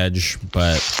Galaxy's Edge,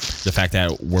 but the fact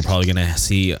that we're probably going to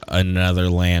see another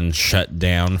land shut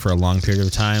down for a long period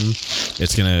of time,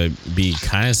 it's going to be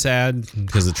kind of sad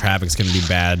because the traffic's going to be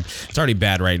bad. It's already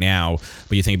bad right now,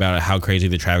 but you think about how crazy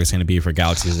the traffic's going to be for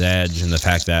Galaxy's Edge and the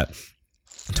fact that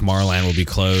Tomorrowland will be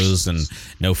closed and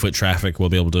no foot traffic will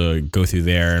be able to go through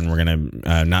there, and we're going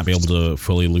to not be able to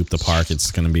fully loop the park. It's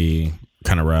going to be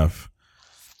kind of rough.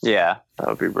 Yeah, that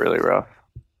would be really rough.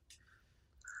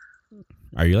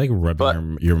 Are you like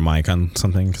rubbing your mic on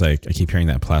something? Because I keep hearing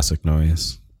that plastic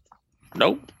noise.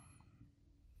 Nope.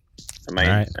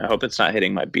 I hope it's not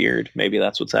hitting my beard. Maybe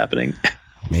that's what's happening.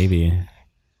 Maybe.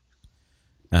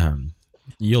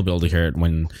 You'll be able to hear it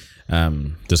when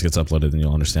this gets uploaded, and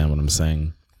you'll understand what I'm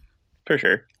saying. For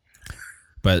sure.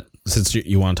 But since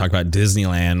you want to talk about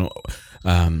Disneyland,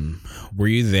 were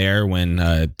you there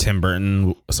when Tim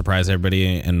Burton surprised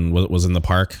everybody and was in the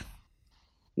park?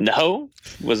 No.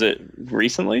 Was it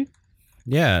recently?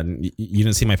 Yeah. You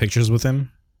didn't see my pictures with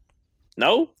him?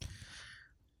 No.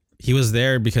 He was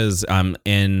there because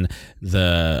in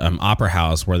the Opera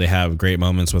House where they have great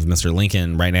moments with Mr.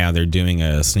 Lincoln, right now they're doing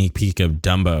a sneak peek of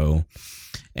Dumbo,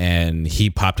 and he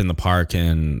popped in the park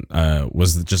and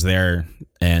was just there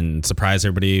and surprised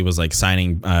everybody, was like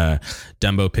signing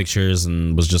Dumbo pictures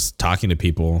and was just talking to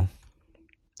people.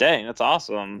 Dang, that's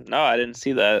awesome. No, I didn't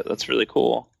see that. That's really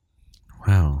cool.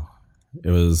 Wow.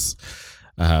 It was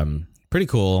pretty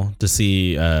cool to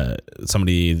see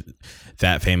somebody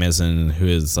that famous and who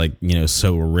is like,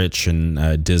 so rich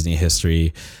in Disney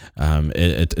history.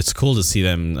 It's cool to see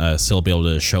them still be able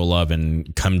to show love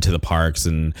and come to the parks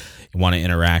and want to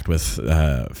interact with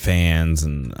fans.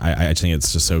 And I think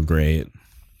it's just so great.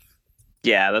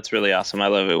 Yeah, that's really awesome. I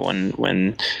love it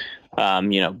when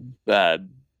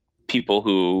people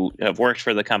who have worked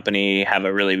for the company, have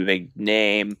a really big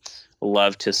name,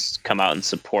 love to come out and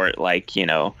support,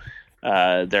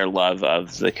 their love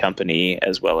of the company,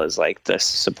 as well as like to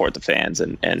support the fans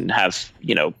and have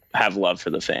love for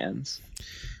the fans.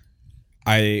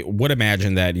 I would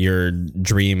imagine that your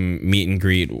dream meet and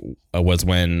greet was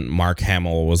when Mark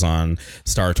Hamill was on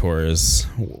Star Tours.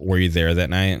 Were you there that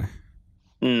night?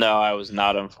 No, I was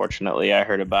not. Unfortunately, I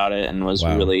heard about it and was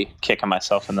really kicking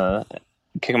myself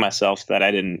that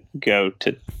I didn't go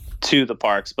to the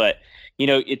parks. But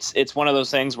it's one of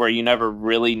those things where you never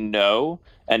really know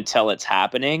until it's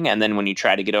happening, and then when you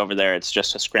try to get over there, it's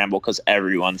just a scramble because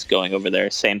everyone's going over there.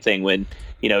 Same thing when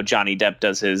Johnny Depp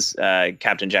does his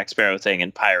Captain Jack Sparrow thing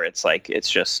in Pirates. Like,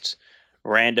 it's just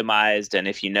randomized, and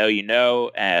if you know,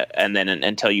 and then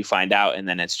until you find out, and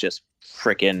then it's just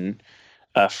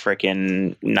a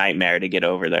freaking nightmare to get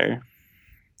over there.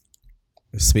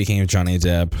 Speaking of Johnny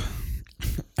Depp,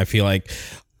 I feel like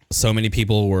so many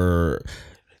people were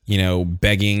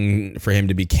begging for him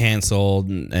to be canceled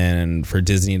and for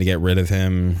Disney to get rid of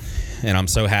him. And I'm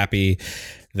so happy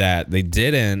that they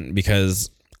didn't, because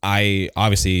I'm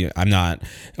not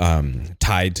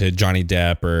tied to Johnny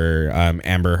Depp or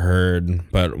Amber Heard.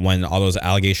 But when all those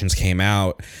allegations came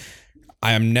out,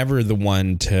 I am never the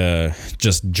one to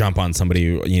just jump on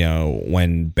somebody,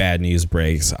 when bad news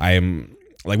breaks.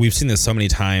 We've seen this so many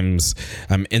times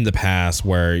in the past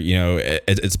where,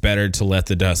 it's better to let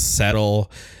the dust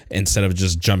settle instead of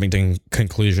just jumping to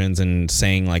conclusions and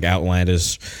saying like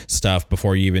outlandish stuff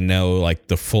before you even know like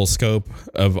the full scope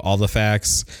of all the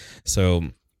facts. So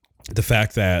the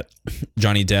fact that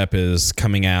Johnny Depp is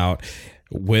coming out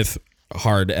with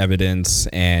hard evidence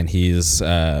and he's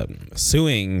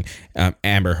suing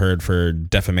Amber Heard for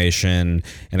defamation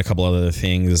and a couple other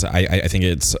things, I think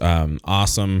it's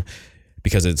awesome,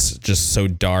 because it's just so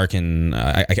dark, and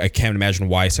I can't imagine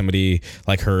why somebody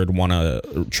like her would want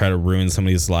to try to ruin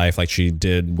somebody's life like she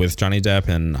did with Johnny Depp.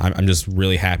 And I'm just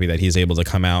really happy that he's able to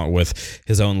come out with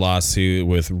his own lawsuit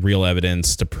with real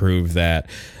evidence to prove that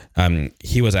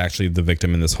he was actually the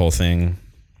victim in this whole thing.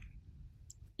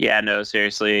 Yeah, no,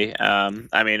 seriously.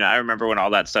 I mean, I remember when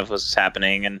all that stuff was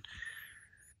happening, and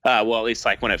well, at least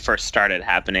like when it first started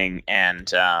happening.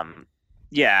 And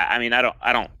yeah, I mean, I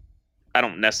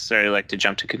don't necessarily like to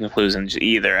jump to conclusions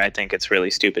either. I think it's really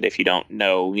stupid if you don't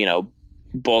know,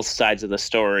 both sides of the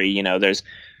story. There's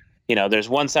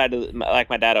one side of, like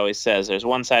my dad always says, there's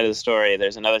one side of the story,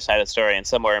 there's another side of the story, and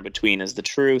somewhere in between is the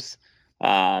truth.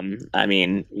 I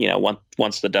mean,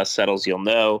 once the dust settles, you'll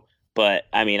know. But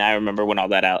I mean, I remember when all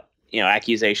that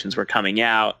accusations were coming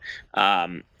out.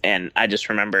 And I just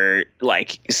remember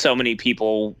like so many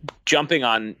people jumping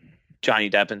on Johnny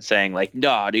Depp and saying like,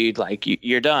 no, dude, like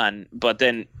you're done. But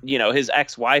then, his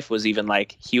ex-wife was even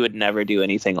like, he would never do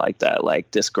anything like that.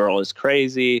 Like, this girl is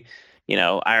crazy.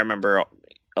 I remember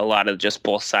a lot of just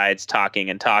both sides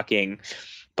talking,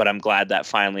 but I'm glad that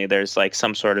finally there's like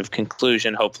some sort of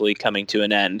conclusion, hopefully coming to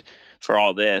an end for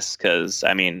all this. Cause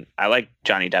I mean, I like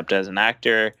Johnny Depp as an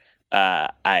actor.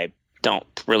 I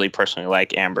don't really personally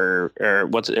like Amber, or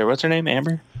what's her name?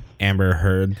 Amber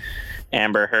Heard.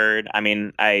 I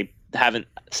mean, I haven't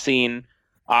seen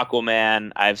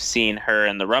Aquaman. I've seen her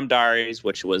in the Rum Diaries,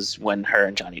 which was when her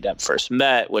and Johnny Depp first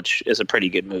met, which is a pretty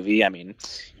good movie. I mean,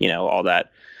 all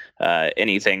that,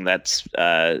 anything that's,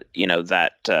 man,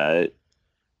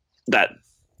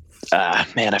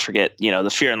 I forget, the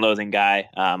Fear and Loathing guy.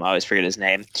 I always forget his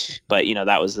name, but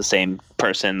that was the same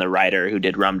person, the writer who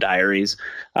did Rum Diaries.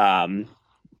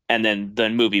 And then the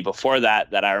movie before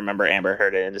that I remember Amber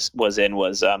Heard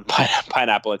was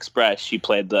Pineapple Express. She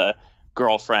played the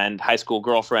high school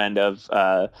girlfriend of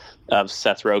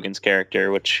Seth Rogen's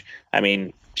character, which, I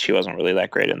mean, she wasn't really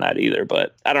that great in that either.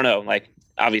 But I don't know, like,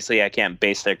 obviously I can't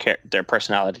base their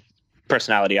personality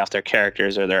off their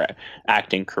characters or their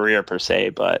acting career per se,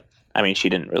 but I mean, she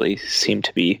didn't really seem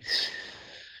to be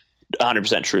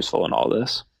 100% truthful in all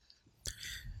this.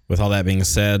 With all that being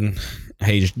said,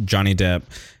 hey, Johnny Depp,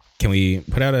 can we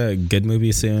put out a good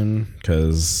movie soon?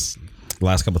 Because the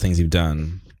last couple things you've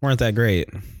done weren't that great.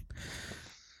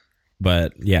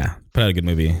 But yeah, put out a good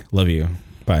movie. Love you.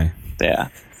 Bye. Yeah.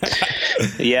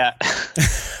 Yeah.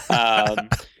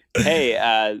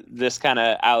 Hey, this kind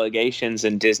of allegations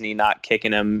and Disney not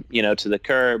kicking him, to the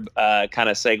curb, kind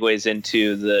of segues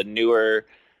into the newer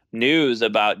news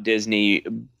about Disney,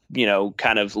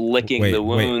 kind of licking the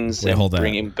wounds and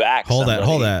bringing back. Hold that.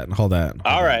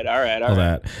 All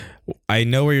right. I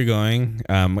know where you're going.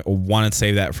 Want to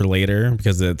save that for later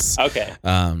because it's okay.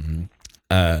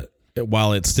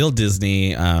 While it's still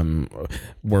Disney,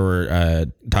 we're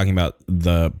talking about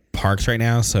the parks right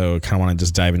now, so kind of want to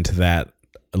just dive into that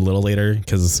a little later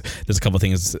because there's a couple of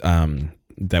things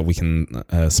that we can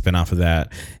spin off of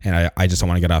that, and I just don't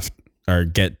want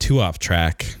to get too off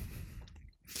track.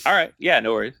 All right, yeah,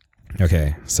 no worries.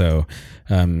 Okay, so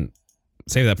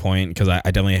save that point because I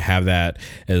definitely have that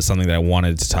as something that I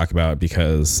wanted to talk about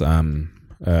because we'll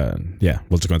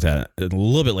just go into that a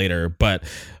little bit later. But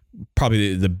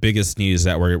probably the biggest news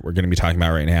that we're going to be talking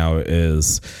about right now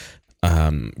is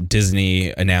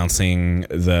Disney announcing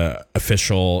the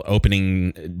official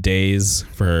opening days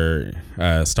for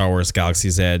Star Wars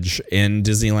Galaxy's Edge in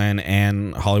Disneyland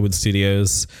and Hollywood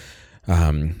Studios,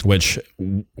 which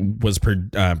was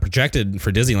projected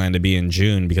for Disneyland to be in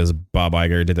June because Bob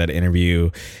Iger did that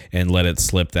interview and let it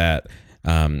slip that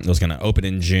it was going to open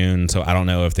in June. So I don't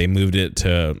know if they moved it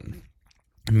to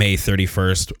May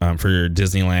 31st for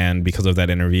Disneyland because of that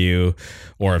interview,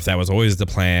 or if that was always the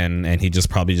plan and he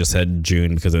probably just said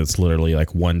June because it's literally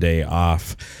like one day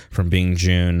off from being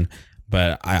June.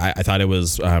 But I thought it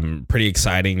was pretty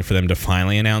exciting for them to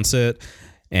finally announce it.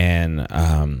 And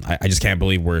I just can't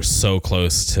believe we're so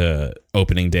close to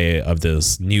opening day of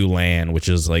this new land, which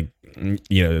is like,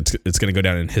 it's going to go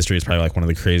down in history. It's probably like one of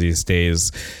the craziest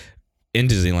days in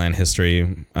Disneyland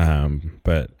history.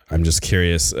 But I'm just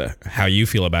curious how you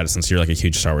feel about it since you're like a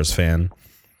huge Star Wars fan.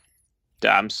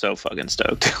 I'm so fucking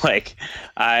stoked. Like,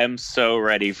 I'm so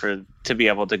ready to be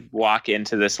able to walk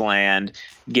into this land,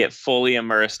 get fully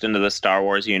immersed into the Star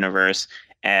Wars universe,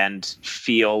 and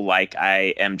feel like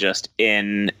I am just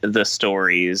in the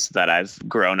stories that I've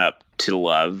grown up to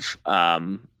love.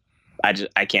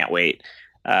 I can't wait.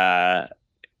 God,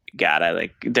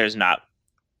 there's not,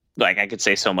 like, I could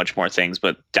say so much more things,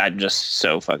 but I'm just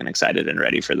so fucking excited and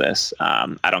ready for this.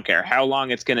 I don't care how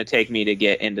long it's going to take me to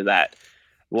get into that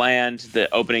land.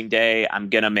 The opening day, I'm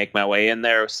going to make my way in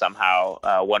there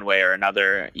somehow, one way or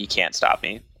another. You can't stop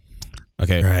me.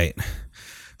 Okay, right.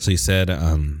 So you said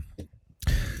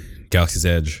Galaxy's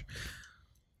Edge.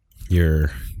 You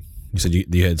said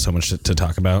you had so much to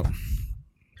talk about.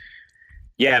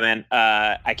 Yeah, man.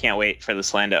 I can't wait for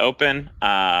this land to open.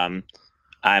 I'm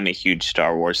a huge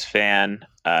Star Wars fan,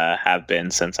 have been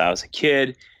since I was a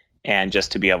kid. And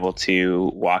just to be able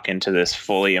to walk into this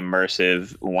fully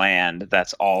immersive land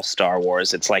that's all Star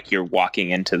Wars, it's like you're walking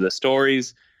into the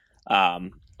stories.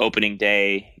 Opening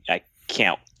day, I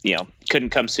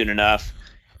couldn't come soon enough.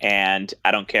 And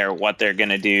I don't care what they're going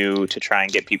to do to try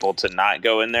and get people to not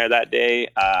go in there that day.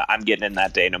 I'm getting in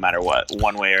that day no matter what,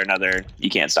 one way or another. You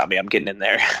can't stop me. I'm getting in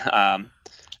there. I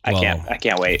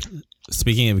can't wait.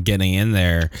 Speaking of getting in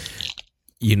there,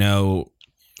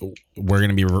 we're going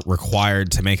to be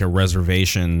required to make a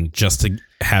reservation just to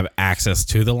have access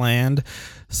to the land.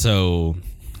 So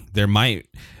there might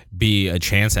be a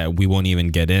chance that we won't even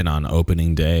get in on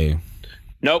opening day.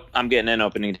 Nope, I'm getting in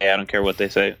opening day. I don't care what they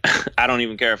say. I don't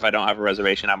even care if I don't have a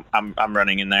reservation. I'm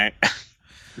running in there.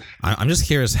 I'm just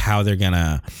curious how they're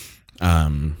gonna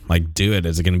do it.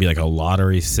 Is it gonna be like a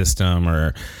lottery system,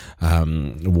 or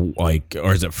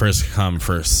or is it first come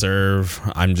first serve?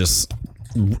 I'm just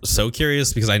so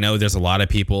curious because I know there's a lot of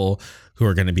people who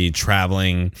are going to be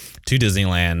traveling to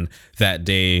Disneyland that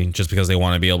day just because they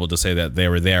want to be able to say that they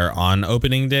were there on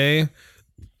opening day,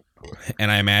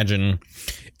 and I imagine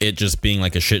it just being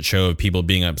like a shit show of people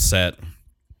being upset,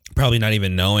 probably not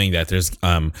even knowing that there's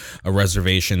a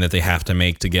reservation that they have to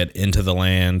make to get into the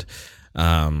land.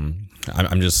 I'm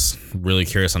just really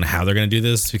curious on how they're going to do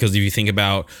this, because if you think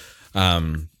about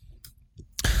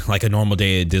like a normal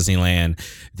day at Disneyland,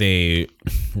 they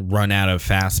run out of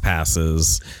fast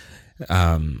passes.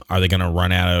 Are they going to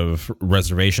run out of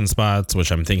reservation spots?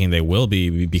 Which I'm thinking they will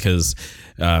be, because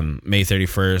May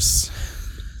 31st,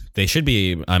 they should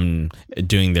be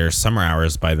doing their summer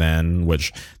hours by then,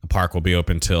 which the park will be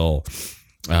open till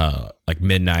like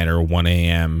midnight or 1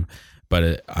 a.m.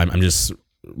 But I'm just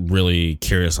really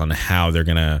curious on how they're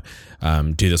going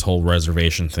to do this whole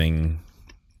reservation thing.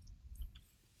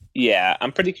 Yeah,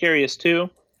 I'm pretty curious too.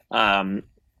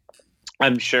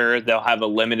 I'm sure they'll have a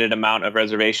limited amount of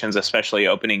reservations, especially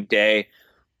opening day.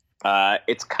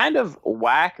 It's kind of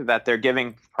whack that they're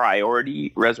giving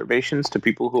priority reservations to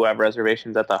people who have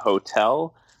reservations at the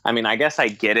hotel. I mean, I guess I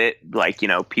get it. Like,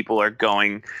 people are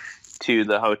going to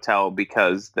the hotel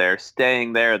because they're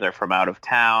staying there. They're from out of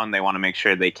town. They want to make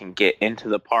sure they can get into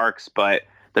the parks. But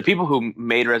the people who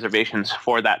made reservations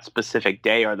for that specific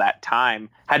day or that time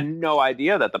had no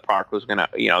idea that the park was going to,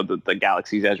 the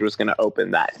Galaxy's Edge was going to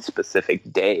open that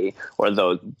specific day or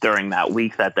during that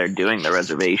week that they're doing the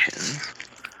reservations.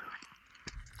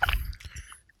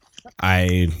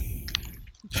 I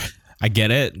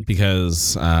get it,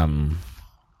 because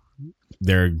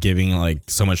they're giving like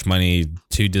so much money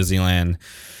to Disneyland,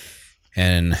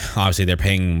 and obviously they're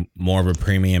paying more of a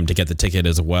premium to get the ticket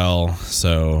as well.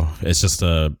 So it's just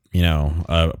a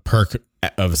perk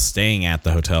of staying at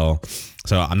the hotel.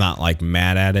 So I'm not like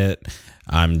mad at it.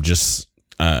 I'm just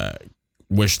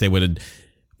wish they would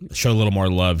show a little more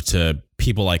love to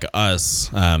people like us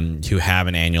who have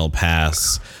an annual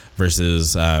pass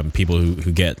versus people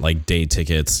who get like day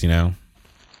tickets,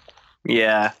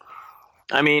 Yeah.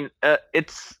 I mean,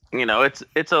 it's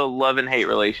a love and hate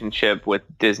relationship with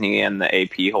Disney and the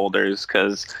AP holders,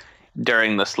 because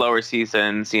during the slower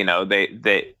seasons, during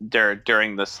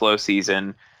the slow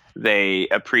season, they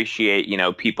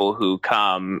appreciate, people who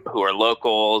come, who are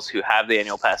locals, who have the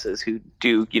annual passes, who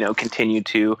do, continue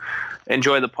to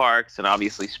enjoy the parks and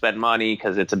obviously spend money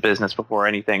because it's a business before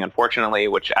anything, unfortunately,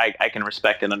 which I can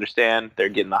respect and understand. They're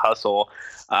getting the hustle.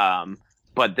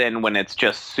 But then when it's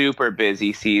just super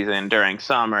busy season during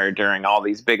summer, during all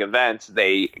these big events,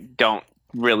 they don't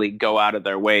really go out of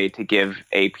their way to give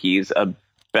APs a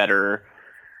better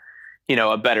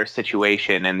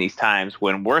situation in these times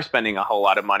when we're spending a whole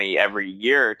lot of money every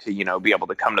year to, be able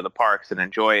to come to the parks and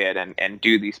enjoy it and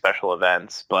do these special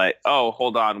events. But, oh,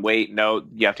 hold on, wait, no,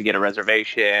 you have to get a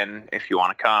reservation if you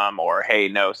want to come, or, hey,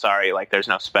 no, sorry, like there's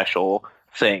no special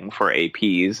thing for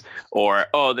APs, or,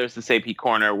 oh, there's this AP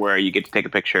corner where you get to take a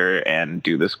picture and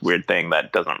do this weird thing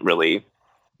that doesn't really,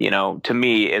 to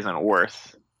me isn't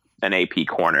worth an AP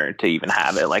corner to even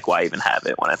have it. Like, why even have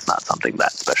it when it's not something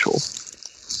that special?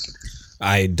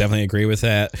 I definitely agree with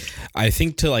that. I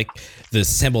think to like the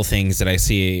simple things that I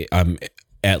see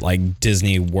at like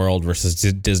Disney World versus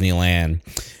Disneyland,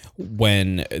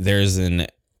 when there's an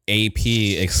AP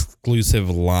exclusive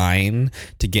line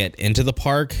to get into the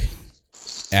park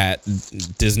at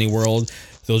Disney World,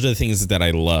 those are the things that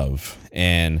I love.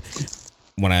 And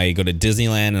when I go to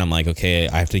Disneyland and I'm like, okay,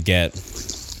 I have to get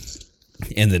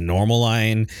in the normal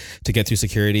line to get through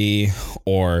security,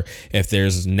 or if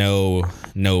there's no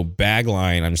bag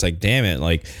line, I'm just like, damn it,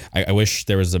 like I wish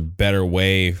there was a better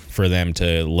way for them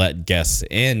to let guests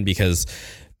in, because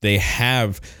they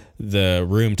have the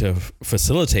room to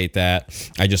facilitate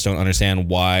that. I just don't understand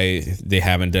why they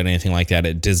haven't done anything like that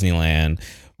at Disneyland,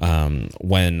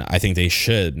 when I think they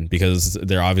should, because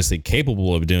they're obviously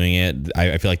capable of doing it.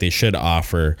 I feel like they should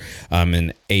offer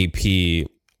an AP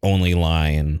only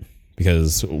line,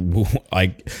 because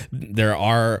like there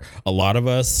are a lot of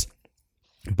us,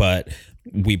 but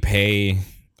we pay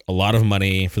a lot of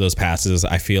money for those passes.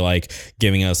 I feel like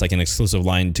giving us like an exclusive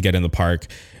line to get in the park,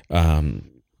 I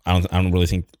don't really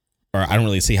think, or I don't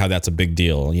really see how that's a big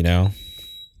deal, you know?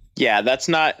 Yeah, that's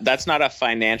not a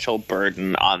financial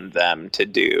burden on them to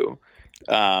do.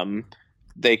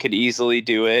 They could easily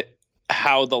do it.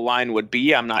 How the line would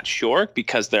be, I'm not sure,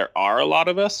 because there are a lot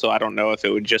of us. So I don't know if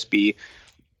it would just be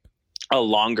a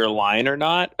longer line or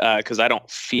not, because I don't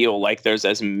feel like there's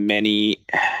as many.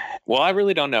 Well, I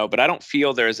really don't know, but I don't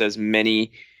feel there's as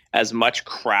much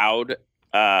crowd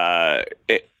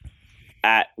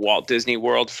at Walt Disney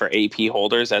World for AP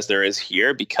holders as there is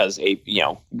here, because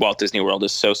Walt Disney World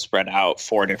is so spread out,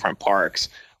 4 different parks,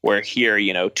 where here,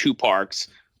 2 parks,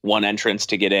 1 entrance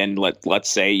to get in. Let's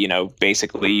say,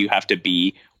 basically you have to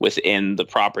be within the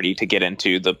property to get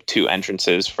into the 2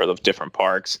 entrances for the different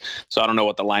parks. So I don't know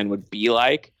what the line would be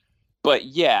like, but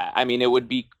yeah, I mean, it would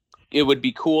be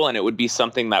cool, and it would be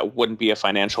something that wouldn't be a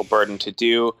financial burden to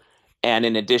do. And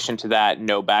in addition to that,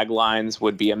 no bag lines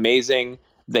would be amazing.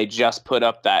 They just put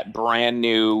up that brand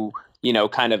new,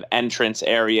 kind of entrance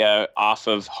area off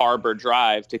of Harbor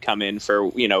Drive to come in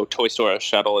for, Toy Story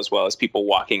shuttle, as well as people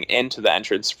walking into the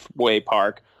entranceway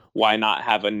park. Why not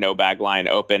have a no bag line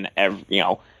open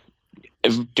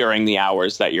during the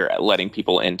hours that you're letting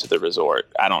people into the resort?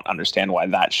 I don't understand why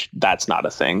that's not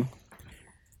a thing.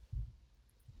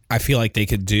 I feel like they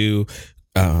could do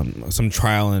some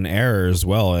trial and error as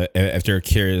well. If they're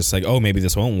curious, like, oh, maybe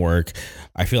this won't work,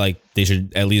 I feel like they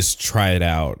should at least try it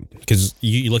out, because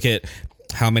you look at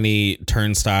how many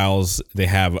turnstiles they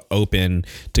have open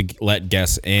to let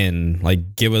guests in.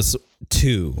 Like, give us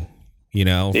 2,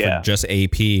 for just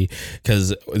AP,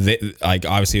 because like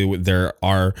obviously there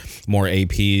are more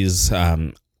APs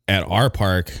at our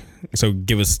park, so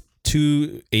give us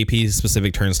 2 AP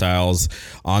specific turnstiles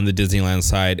on the Disneyland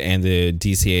side and the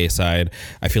DCA side.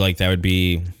 I feel like that would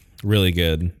be really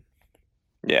good.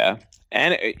 Yeah.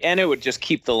 And it would just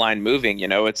keep the line moving.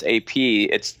 It's AP. You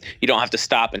don't have to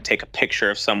stop and take a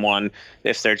picture of someone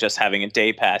if they're just having a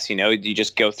day pass. You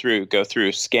just go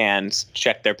through, scans,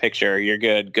 check their picture. You're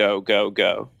good.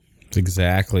 Go.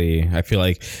 Exactly. I feel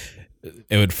like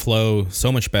it would flow so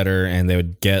much better, and they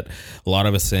would get a lot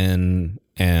of us in,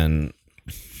 and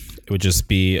it would just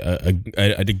be a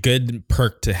good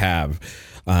perk to have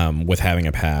with having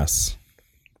a pass.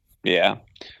 Yeah,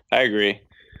 I agree.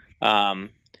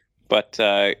 But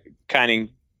kind of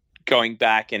going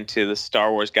back into the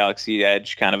Star Wars Galaxy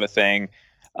Edge kind of a thing.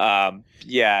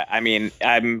 Yeah, I mean,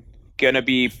 I'm going to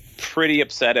be pretty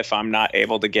upset if I'm not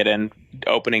able to get in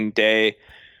opening day.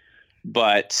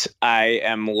 But I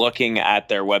am looking at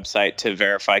their website to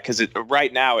verify, because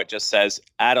right now it just says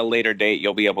at a later date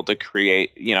you'll be able to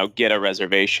get a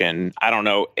reservation. I don't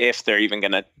know if they're even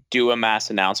going to do a mass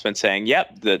announcement saying,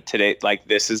 "Yep, today, like,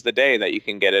 this is the day that you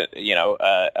can get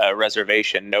a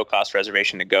reservation, no cost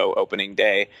reservation to go opening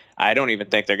day." I don't even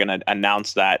think they're going to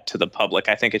announce that to the public.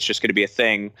 I think it's just going to be a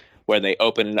thing where they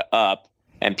open it up,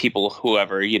 and people,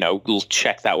 whoever will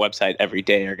check that website every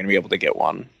day, are going to be able to get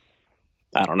one.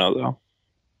 I don't know, though.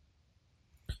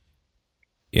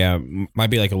 Yeah, might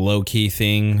be like a low key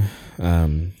thing.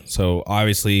 So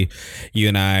obviously, you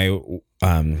and I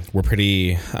we're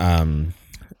pretty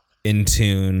in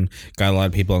tune. Got a lot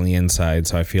of people on the inside,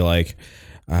 so I feel like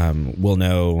we'll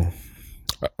know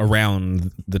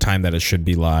around the time that it should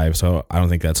be live. So I don't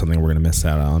think that's something we're going to miss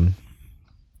out on.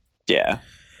 Yeah.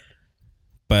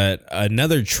 But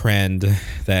another trend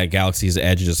that Galaxy's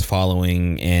Edge is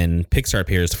following in Pixar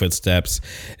Pier's footsteps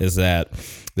is that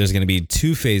there's going to be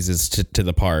 2 phases to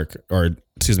the park, or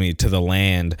excuse me, to the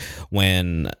land.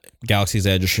 When Galaxy's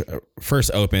Edge first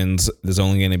opens, there's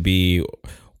only going to be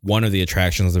one of the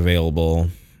attractions available,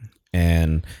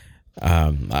 and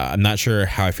I'm not sure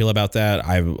how I feel about that.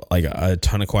 I've like a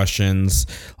ton of questions.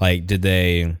 Like, did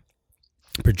they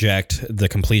project the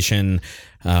completion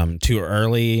too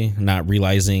early, not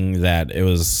realizing that it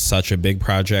was such a big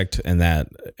project and that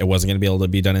it wasn't going to be able to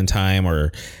be done in time,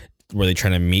 or were they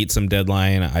trying to meet some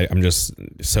deadline? I'm just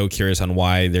so curious on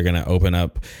why they're going to open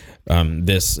up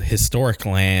this historic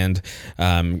land.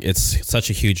 It's such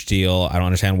a huge deal. I don't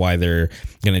understand why they're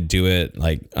going to do it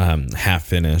like half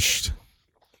finished.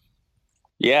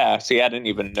 Yeah, see, I didn't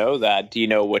even know that.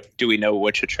 Do we know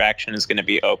which attraction is going to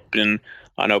be open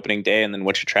on opening day, and then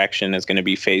which attraction is going to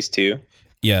be phase 2?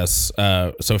 Yes.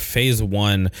 So phase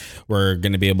 1, we're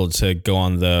going to be able to go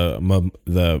on the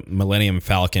Millennium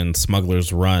Falcon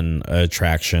Smuggler's Run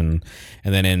attraction,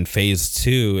 and then in phase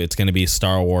 2, it's going to be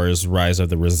Star Wars: Rise of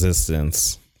the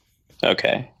Resistance.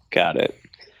 Okay, got it.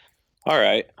 All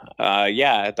right.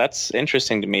 Yeah, that's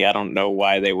interesting to me. I don't know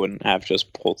why they wouldn't have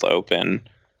just both open.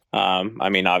 I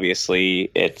mean,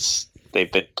 obviously,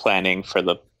 they've been planning for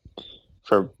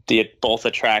both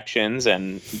attractions,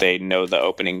 and they know the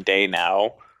opening day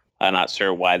now. I'm not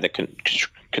sure why the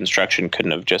construction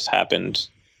couldn't have just happened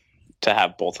to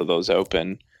have both of those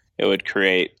open. It would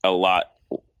create a lot.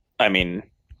 I mean,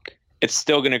 it's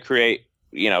still going to create,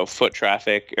 foot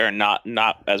traffic, or not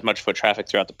as much foot traffic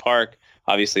throughout the park.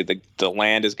 Obviously, the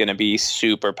land is going to be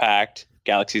super packed.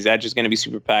 Galaxy's Edge is going to be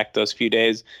super packed those few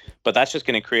days, but that's just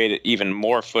going to create even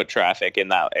more foot traffic in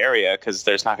that area, because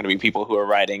there's not going to be people who are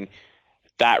riding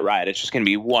that ride. It's just going to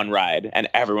be one ride, and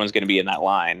everyone's going to be in that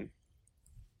line.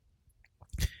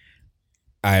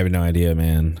 I have no idea,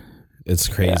 man. It's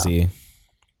crazy.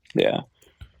 Yeah.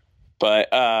 But,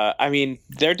 I mean,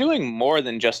 they're doing more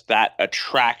than just that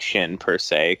attraction per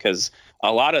se, because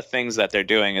a lot of things that they're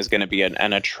doing is going to be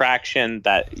an attraction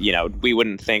that, we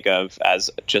wouldn't think of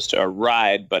as just a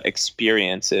ride, but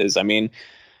experiences. I mean,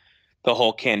 the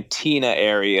whole cantina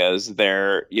areas,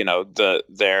 their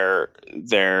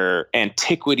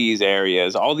antiquities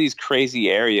areas, all these crazy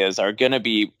areas are going to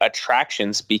be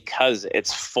attractions because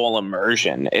it's full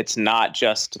immersion. It's not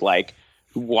just like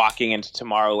walking into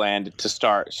Tomorrowland to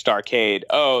Starcade.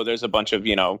 Oh, there's a bunch of,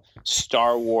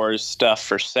 Star Wars stuff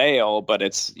for sale, but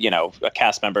it's, a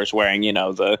cast member's wearing,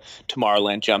 the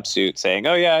Tomorrowland jumpsuit saying,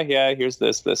 oh yeah, here's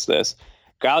this.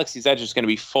 Galaxy's Edge is going to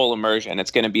be full immersion.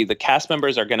 It's going to be, the cast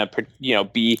members are going to,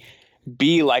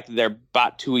 be like they're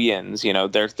Batuians.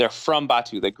 They're from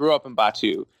Batu. They grew up in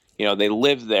Batu. They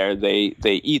live there. They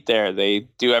eat there. They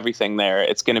do everything there.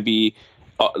 It's going to be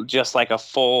just like a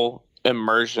full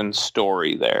immersion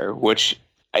story there, which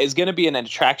is going to be an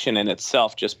attraction in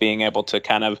itself, just being able to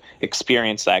kind of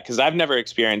experience that, because I've never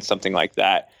experienced something like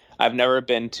that. I've never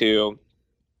been to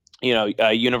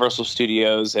Universal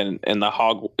Studios and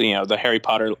the Harry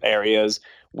Potter areas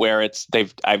where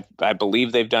I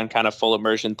believe they've done kind of full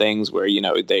immersion things where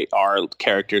they are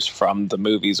characters from the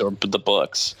movies or the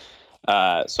books.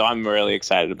 So I'm really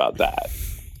excited about that.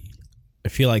 I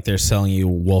feel like they're selling you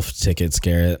wolf tickets,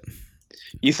 Garrett.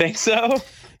 You think so?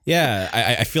 Yeah,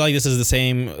 I feel like this is the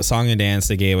same song and dance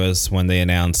they gave us when they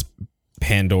announced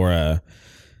Pandora.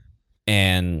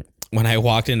 And when I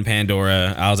walked into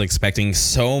Pandora, I was expecting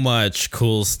so much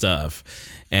cool stuff.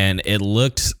 And it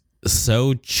looked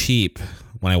so cheap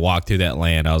when I walked through that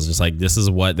land. I was just like, this is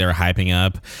what they're hyping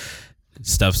up.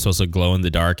 Stuff's supposed to glow in the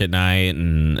dark at night.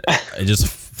 And it just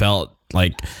felt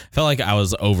like I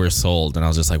was oversold. And I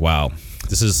was just like, wow,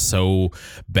 this is so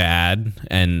bad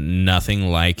and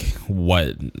nothing like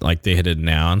what they had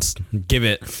announced. Give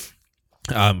it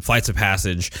Flights of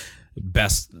Passage,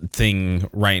 best thing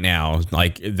right now.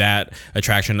 Like that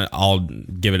attraction, I'll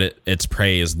give it its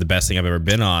praise, the best thing I've ever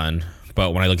been on.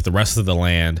 But when I look at the rest of the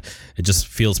land, it just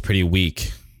feels pretty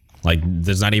weak. Like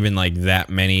there's not even like that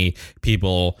many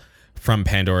people from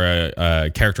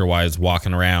Pandora character wise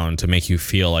walking around to make you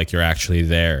feel like you're actually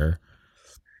there.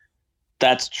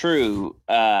 That's true.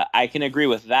 I can agree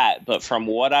with that. But from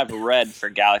what I've read for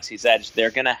Galaxy's Edge,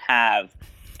 they're going to have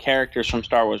characters from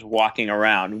Star Wars walking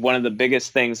around. One of the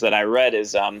biggest things that I read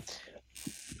is, I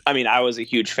was a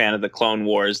huge fan of the Clone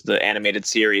Wars, the animated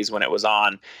series when it was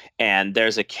on. And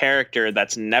there's a character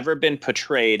that's never been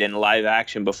portrayed in live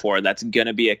action before that's going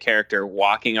to be a character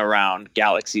walking around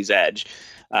Galaxy's Edge.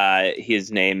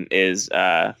 His name is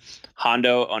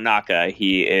Hondo Ohnaka.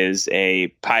 He is a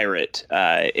pirate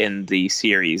in the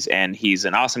series, and he's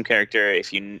an awesome character.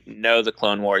 If you know the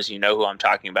Clone Wars, you know who I'm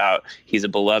talking about. He's a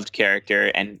beloved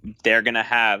character, and they're going to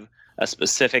have a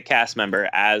specific cast member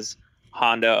as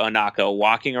Hondo Ohnaka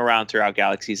walking around throughout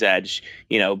Galaxy's Edge,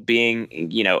 being,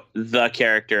 the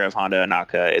character of Hondo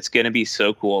Ohnaka. It's going to be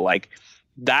so cool. Like,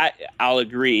 that I'll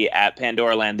agree. At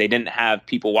Pandora Land, they didn't have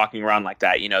people walking around like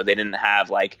that. They didn't have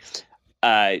like,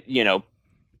 you know,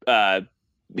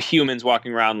 humans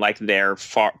walking around like they're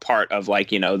part of like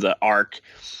the arc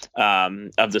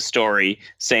of the story.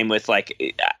 Same with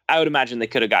like, I would imagine they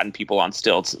could have gotten people on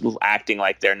stilts acting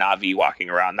like they're Na'vi walking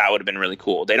around. That would have been really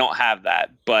cool. They don't have that,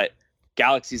 but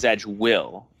Galaxy's Edge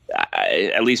will,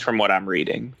 at least from what I'm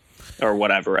reading or what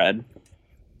I've read.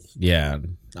 Yeah,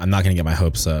 I'm not gonna get my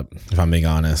hopes up if I'm being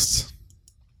honest.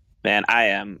 Man, I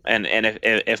am, and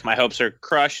if my hopes are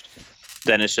crushed,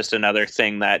 then it's just another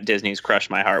thing that Disney's crushed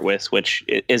my heart with, which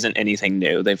isn't anything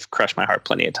new. They've crushed my heart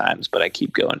plenty of times, but I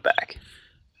keep going back.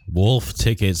 Wolf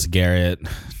tickets, Garrett.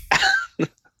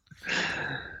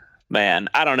 Man,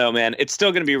 I don't know, man. It's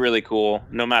still going to be really cool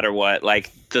no matter what.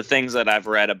 Like the things that I've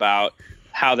read about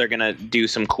how they're going to do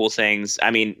some cool things.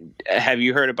 I mean, have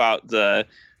you heard about the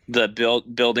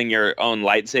building your own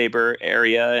lightsaber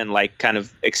area and like kind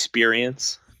of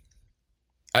experience?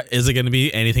 Is it going to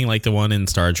be anything like the one in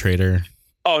Star Trader?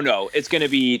 Oh no, it's going to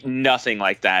be nothing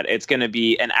like that. It's going to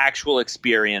be an actual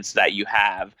experience that you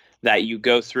have, that you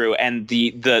go through, and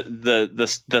the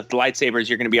lightsabers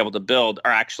you're going to be able to build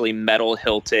are actually metal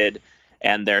hilted,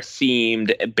 and they're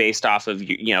themed based off of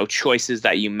choices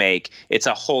that you make. It's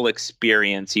a whole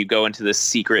experience. You go into this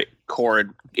secret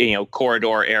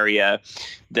corridor area.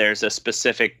 There's a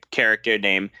specific character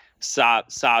named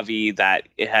Savi that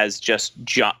has just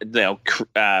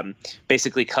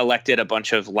basically collected a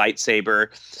bunch of lightsaber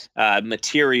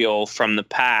material from the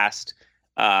past.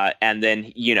 And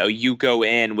then, you go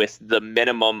in with the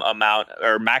minimum amount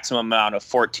or maximum amount of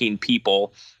 14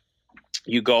 people.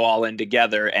 You go all in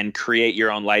together and create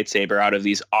your own lightsaber out of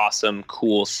these awesome,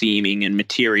 cool theming and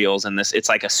materials. And it's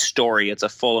like a story. It's a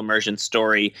full immersion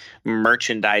story,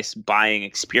 merchandise buying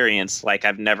experience like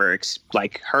I've never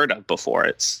heard of before.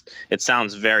 It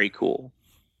sounds very cool.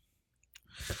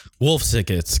 Wolf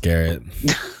tickets, Garrett.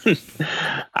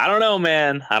 I don't know,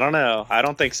 man. I don't know. I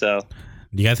don't think so.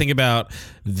 You got to think about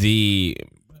the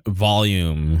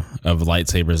volume of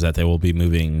lightsabers that they will be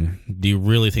moving. Do you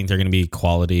really think they're going to be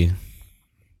quality?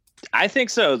 I think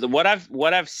so. What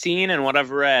I've seen and what I've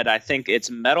read, I think it's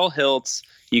metal hilts.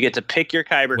 You get to pick your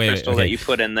kyber crystal that you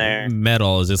put in there.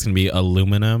 Metal, is this going to be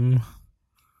aluminum?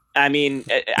 I mean,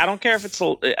 I don't care if it's.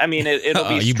 I mean, it'll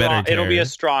be strong. It'll be a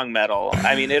strong metal.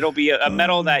 I mean, it'll be a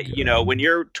metal that when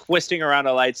you're twisting around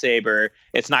a lightsaber,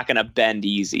 it's not going to bend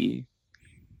easy.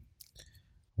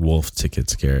 Wolf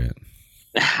tickets, Garrett.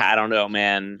 I don't know,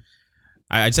 man.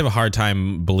 I just have a hard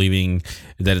time believing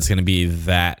that it's going to be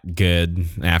that good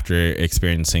after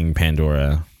experiencing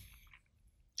Pandora.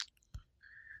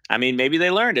 I mean, maybe they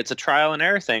learned. It's a trial and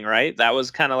error thing, right? That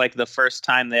was kind of like the first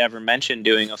time they ever mentioned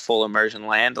doing a full immersion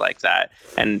land like that.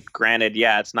 And granted,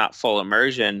 yeah, it's not full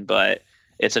immersion, but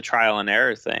it's a trial and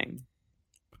error thing.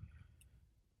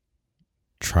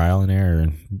 Trial and error.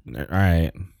 All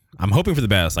right. I'm hoping for the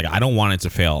best. Like, I don't want it to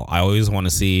fail. I always want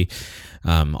to see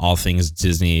all things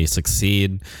Disney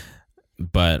succeed,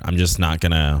 but I'm just not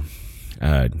gonna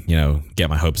get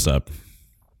my hopes up.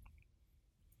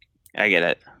 I get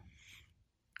it.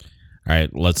 All right,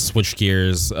 let's switch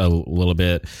gears a little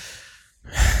bit.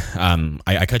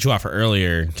 I cut you off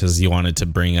earlier because you wanted to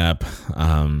bring up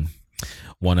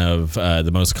one of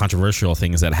the most controversial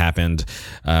things that happened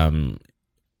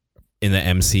in the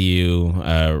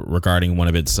MCU regarding one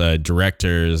of its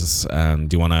directors. Do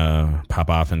you want to pop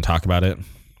off and talk about it?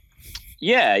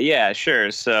 Yeah,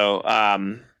 sure. So a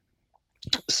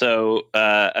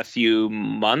few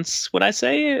months, would I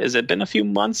say? Has it been a few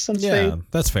months since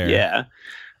that's fair. Yeah.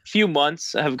 A few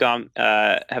months have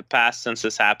passed since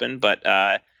this happened, but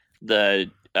the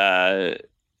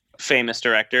famous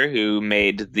director who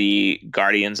made the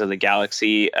Guardians of the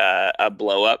Galaxy a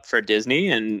blow up for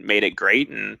Disney and made it great,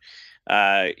 and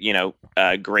a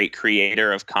great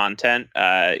creator of content,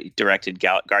 directed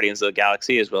Guardians of the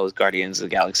Galaxy as well as Guardians of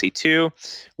the Galaxy 2,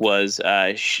 was,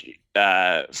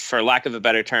 for lack of a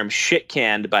better term,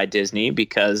 shit-canned by Disney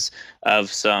because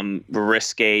of some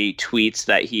risque tweets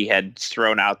that he had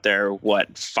thrown out there,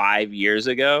 5 years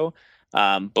ago,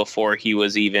 before he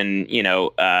was even,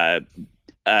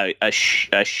 a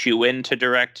shoe-in to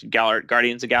direct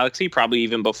Guardians of the Galaxy, probably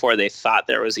even before they thought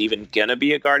there was even gonna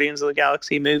be a Guardians of the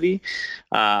Galaxy movie.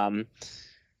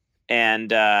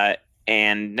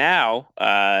 And now,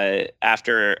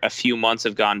 after a few months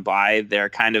have gone by, they're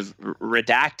kind of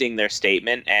redacting their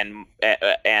statement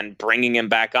and bringing him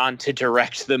back on to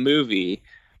direct the movie.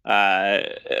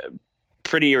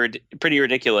 Pretty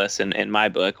ridiculous in my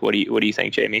book. What do you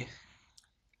think, Jamie?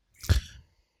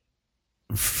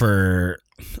 For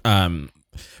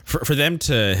them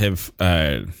to have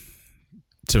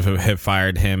to have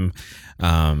fired him,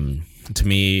 to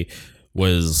me,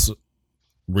 was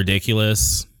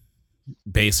ridiculous,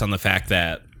 based on the fact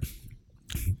that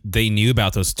they knew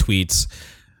about those tweets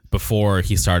before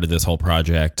he started this whole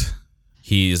project.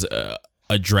 He's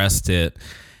addressed it,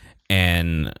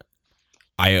 and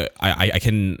I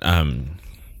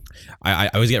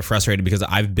always get frustrated because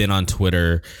I've been on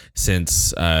Twitter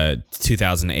since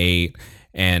 2008,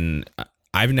 and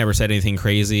I've never said anything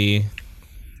crazy.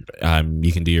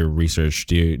 You can do your research,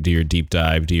 do your deep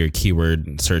dive, do your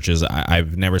keyword searches.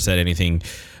 I've never said anything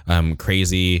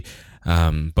crazy,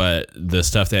 but the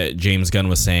stuff that James Gunn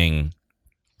was saying,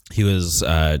 he was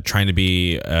trying to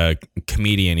be a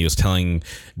comedian. He was telling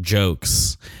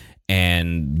jokes,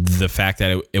 and the fact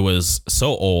that it was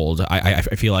so old, I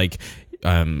feel like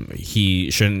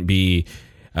he shouldn't be,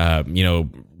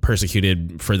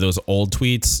 persecuted for those old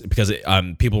tweets, because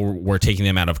people were taking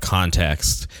them out of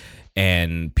context,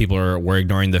 and people were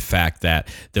ignoring the fact that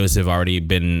those have already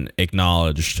been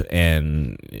acknowledged,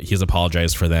 and he's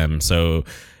apologized for them. So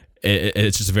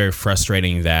it's just very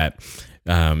frustrating that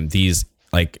these,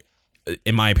 like,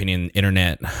 in my opinion,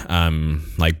 internet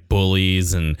like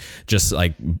bullies, and just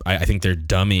like, I think they're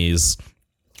dummies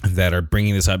that are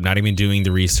bringing this up, not even doing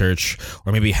the research,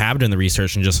 or maybe have done the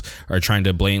research and just are trying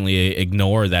to blatantly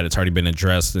ignore that it's already been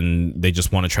addressed, and they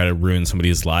just want to try to ruin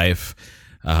somebody's life.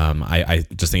 I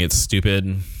just think it's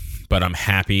stupid, but I'm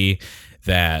happy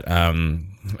that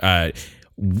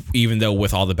even though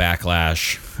with all the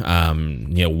backlash,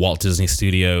 Walt Disney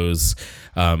Studios,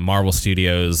 Marvel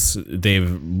Studios,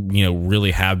 they've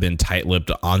really have been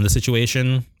tight-lipped on the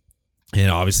situation. And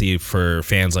obviously for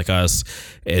fans like us,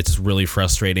 it's really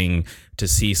frustrating to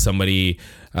see somebody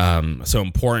so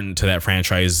important to that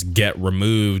franchise get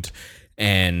removed,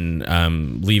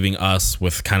 and leaving us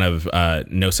with kind of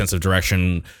no sense of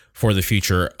direction for the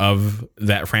future of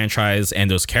that franchise and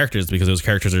those characters, because those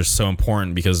characters are so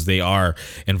important, because they are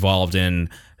involved in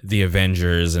the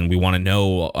Avengers, and we want to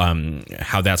know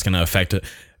how that's going to affect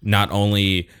not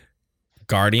only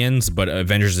Guardians but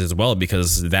Avengers as well,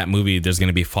 because that movie, there's going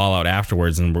to be fallout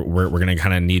afterwards, and we're going to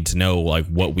kind of need to know like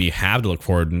what we have to look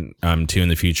forward to in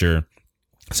the future.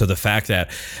 So the fact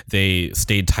that they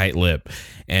stayed tight-lipped,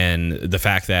 and the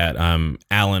fact that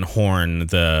Alan Horn,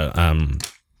 the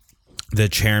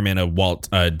chairman of Walt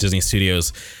Disney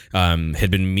Studios,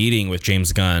 had been meeting with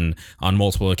James Gunn on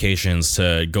multiple occasions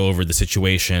to go over the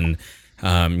situation,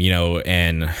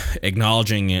 and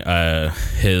acknowledging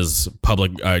his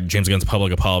public, James Gunn's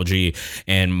public apology,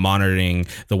 and monitoring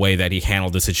the way that he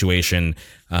handled the situation,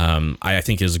 I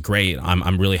think is great.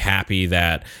 I'm really happy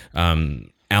that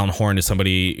Alan Horn is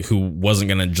somebody who wasn't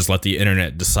going to just let the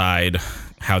internet decide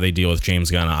how they deal with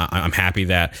James Gunn. I'm happy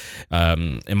that,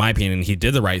 in my opinion, he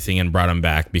did the right thing and brought him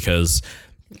back, because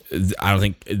I don't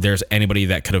think there's anybody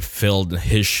that could have filled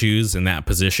his shoes in that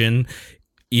position,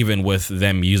 even with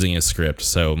them using his script.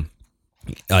 So,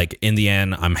 like, in the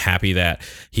end, I'm happy that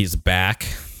he's back.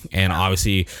 And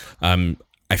obviously, I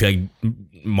feel like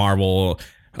Marvel,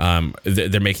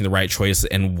 they're making the right choice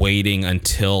and waiting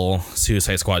until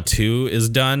Suicide Squad 2 is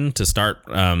done to start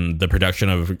the production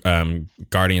of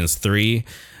Guardians 3,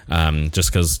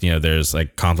 just because there's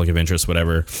like conflict of interest,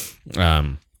 whatever.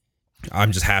 I'm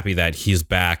just happy that he's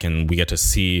back and we get to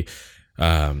see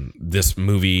this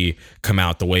movie come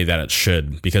out the way that it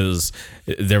should, because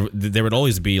there would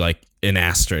always be like an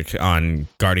asterisk on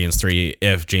Guardians 3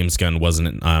 if James Gunn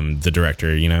wasn't the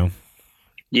director,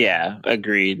 Yeah,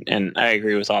 agreed. And I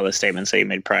agree with all the statements that you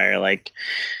made prior. Like,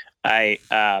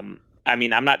 I'm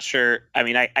not sure. I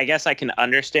mean, I guess I can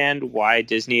understand why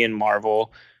Disney and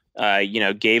Marvel,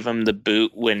 gave him the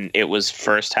boot when it was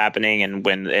first happening, and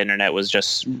when the internet was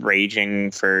just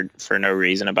raging for no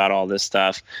reason about all this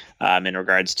stuff, in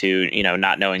regards to,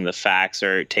 not knowing the facts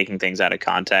or taking things out of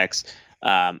context.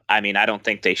 I don't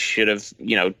think they should have,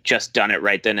 just done it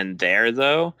right then and there,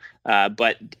 though.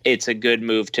 But it's a good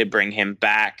move to bring him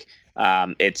back.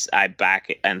 I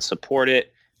back and support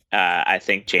it. I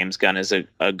think James Gunn is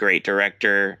a great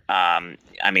director.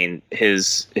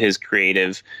 His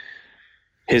creative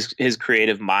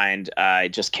mind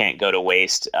just can't go to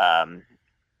waste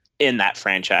in that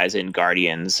franchise, in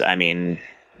Guardians. I'm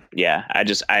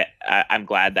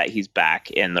glad that he's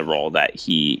back in the role that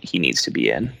he needs to be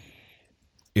in.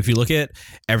 If you look at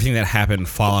everything that happened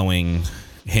following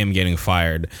him getting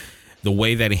fired, the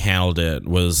way that he handled it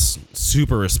was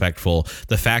super respectful.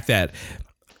 The fact that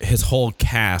his whole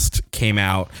cast came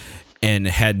out and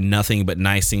had nothing but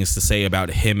nice things to say about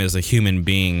him as a human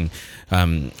being,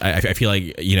 I feel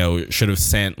like, should have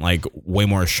sent like way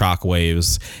more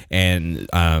shockwaves, and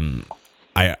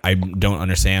I don't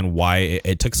understand why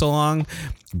it took so long,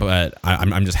 but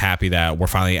I'm just happy that we're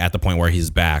finally at the point where he's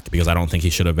back, because I don't think he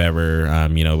should have ever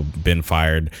been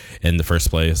fired in the first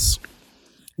place.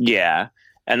 Yeah.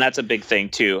 And that's a big thing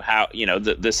too, how,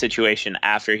 the situation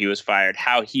after he was fired,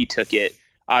 how he took it.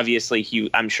 Obviously,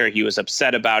 I'm sure he was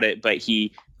upset about it, but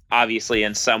he obviously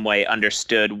in some way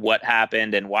understood what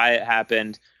happened and why it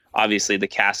happened. Obviously, the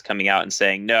cast coming out and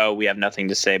saying, no, we have nothing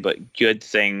to say but good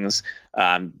things.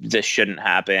 This shouldn't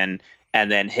happen. And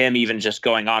then him even just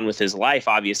going on with his life,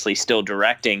 obviously still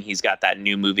directing. He's got that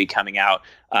new movie coming out,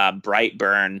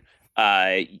 Brightburn.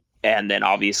 And then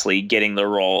obviously getting the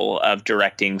role of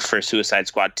directing for Suicide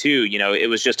Squad 2. It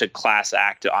was just a class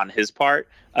act on his part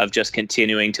of just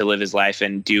continuing to live his life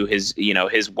and do his,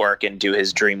 his work and do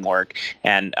his dream work.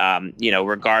 And,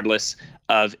 regardless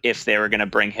of if they were going to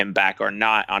bring him back or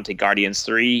not onto Guardians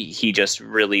 3, he just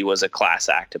really was a class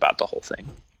act about the whole thing.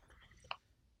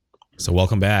 So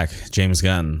welcome back, James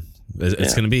Gunn.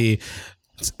 It's going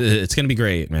to be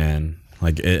great, man.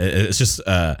 Like it's just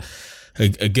a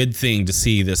good thing to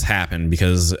see this happen,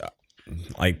 because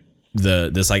like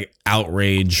this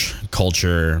outrage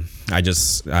culture, I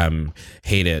just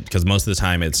hate it, because most of the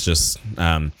time it's just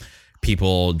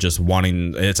people just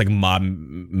wanting, it's like mob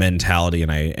mentality,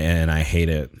 and I hate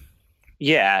it.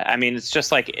 Yeah, I mean, it's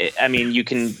just like, you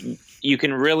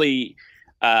can really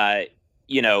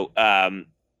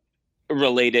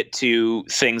relate it to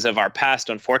things of our past,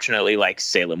 unfortunately, like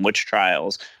Salem witch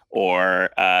trials, or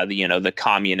the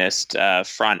communist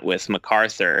front with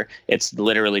MacArthur. It's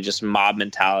literally just mob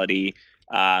mentality.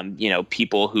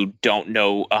 People who don't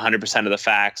know 100% of the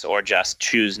facts, or just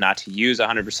choose not to use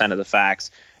 100% of the facts,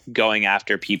 going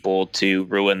after people to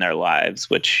ruin their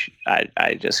lives, which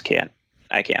I just can't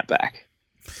back.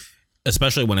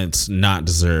 Especially when it's not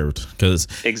deserved, because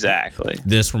exactly,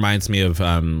 this reminds me of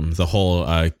the whole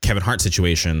Kevin Hart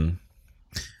situation,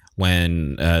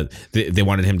 when they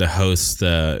wanted him to host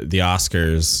the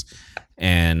Oscars,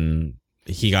 and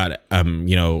he got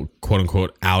quote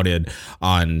unquote outed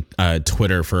on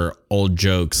Twitter for old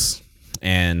jokes,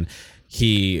 and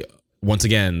he once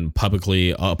again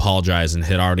publicly apologized and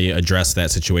had already addressed that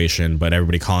situation, but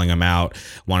everybody calling him out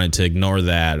wanted to ignore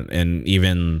that. And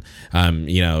even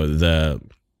the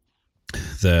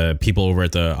people over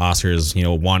at the Oscars,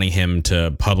 wanting him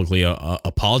to publicly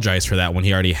apologize for that, when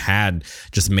he already had,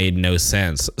 just made no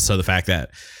sense. So the fact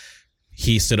that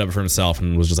he stood up for himself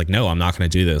and was just like, no, I'm not going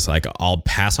to do this. Like, I'll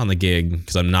pass on the gig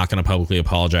because I'm not going to publicly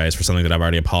apologize for something that I've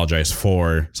already apologized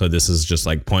for. So this is just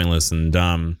like pointless and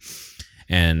dumb.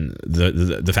 And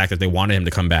the fact that they wanted him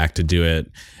to come back to do it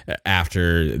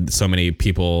after so many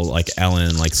people like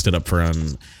Ellen stood up for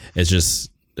him, it's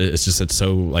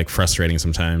so like frustrating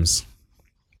sometimes.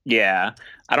 Yeah,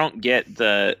 I don't get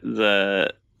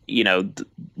the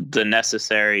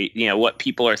necessary, what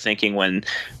people are thinking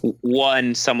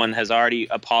when someone has already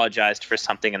apologized for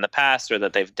something in the past or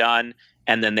that they've done,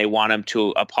 and then they want them to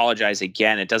apologize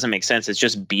again. It doesn't make sense. It's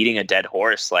just beating a dead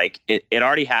horse. Like it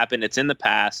already happened. It's in the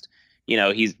past.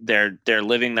 They're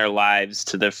living their lives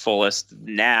to their fullest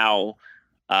now.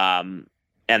 And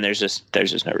there's just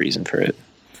no reason for it.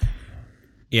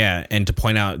 Yeah. And to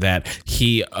point out that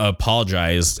he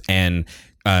apologized and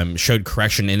showed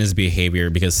correction in his behavior,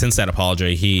 because since that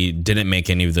apology, he didn't make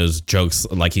any of those jokes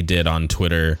like he did on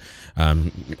Twitter.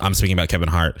 I'm speaking about Kevin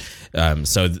Hart.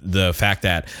 So the fact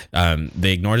that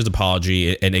they ignored his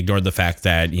apology and ignored the fact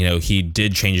that, he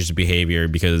did change his behavior,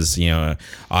 because,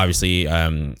 obviously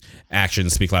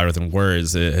actions speak louder than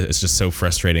words. It's just so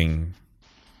frustrating.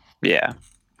 Yeah.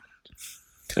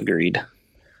 Agreed.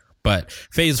 But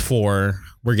phase 4,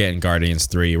 we're getting Guardians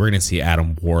 3. We're going to see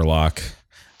Adam Warlock.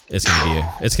 It's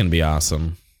gonna be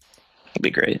awesome. It'll be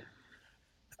great.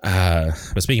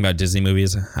 But speaking about Disney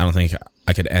movies, I don't think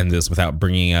I could end this without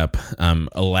bringing up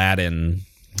Aladdin.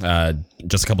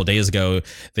 Just a couple days ago,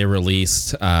 they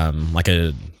released an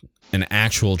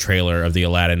actual trailer of the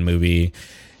Aladdin movie,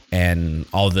 and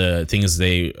all the things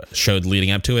they showed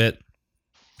leading up to it.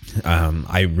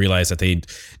 I realized that they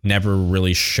never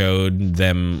really showed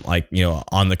them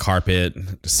on the carpet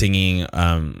singing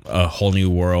A Whole New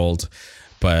World.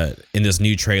 But in this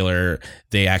new trailer,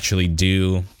 they actually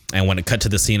do. And when it cut to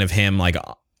the scene of him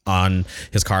on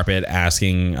his carpet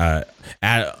asking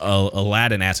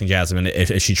Aladdin asking Jasmine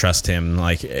if she trusts him,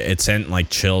 it sent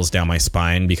chills down my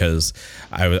spine, because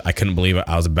I couldn't believe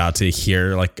I was about to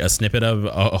hear a snippet of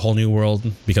A Whole New World,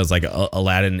 because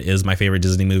Aladdin is my favorite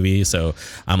Disney movie. So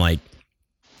I'm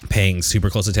paying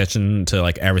super close attention to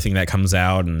everything that comes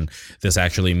out, and this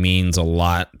actually means a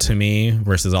lot to me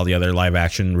versus all the other live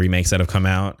action remakes that have come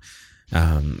out.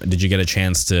 Did you get a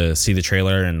chance to see the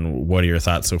trailer, and what are your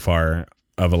thoughts so far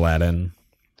of Aladdin?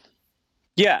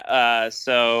 Yeah. I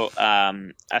saw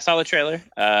the trailer,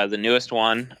 the newest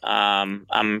one. I'm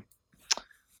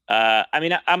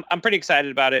pretty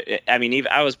excited about it. I mean,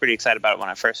 I was pretty excited about it when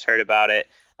I first heard about it.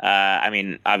 I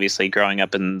mean, obviously, growing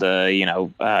up in the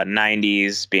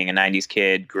 90s, being a 90s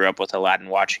kid, grew up with Aladdin,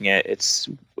 watching it. It's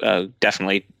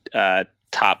definitely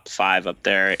top 5 up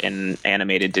there in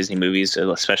animated Disney movies,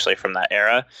 especially from that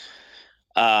era.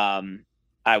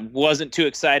 I wasn't too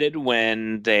excited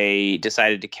when they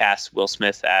decided to cast Will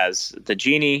Smith as the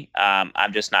genie.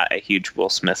 I'm just not a huge Will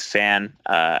Smith fan.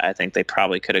 I think they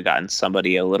probably could have gotten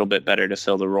somebody a little bit better to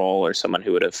fill the role, or someone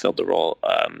who would have filled the role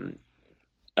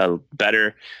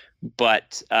better.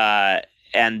 But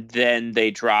and then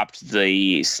they dropped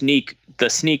the sneak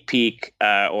peek,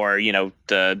 or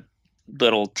the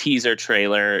little teaser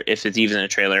trailer, if it's even a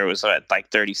trailer. It was like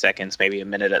 30 seconds, maybe a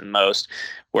minute at the most,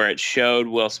 where it showed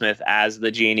Will Smith as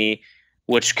the genie,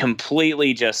 which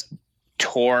completely just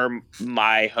tore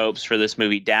my hopes for this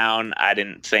movie down. I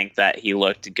didn't think that he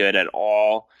looked good at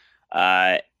all.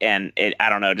 I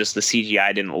don't know, just the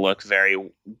CGI didn't look very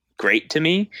great to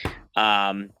me.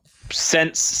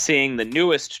 Since seeing the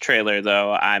newest trailer,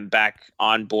 though, I'm back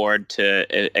on board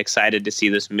excited to see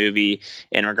this movie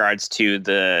in regards to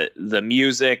the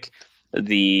music,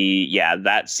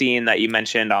 that scene that you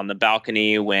mentioned on the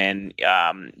balcony when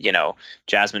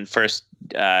Jasmine first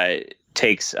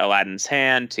takes Aladdin's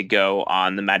hand to go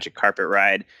on the magic carpet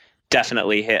ride.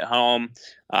 Definitely hit home.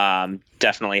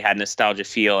 Definitely had nostalgia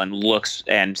feel and looks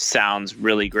and sounds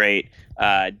really great.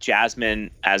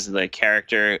 Jasmine as the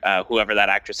character, whoever that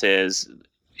actress is,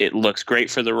 it looks great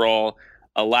for the role.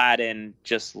 Aladdin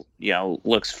just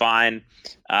looks fine.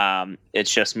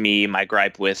 It's just my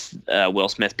gripe with Will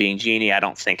Smith being genie. I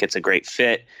don't think it's a great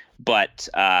fit, but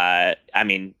I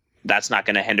mean, that's not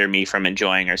going to hinder me from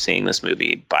enjoying or seeing this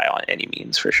movie by any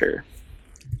means, for sure.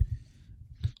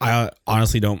 I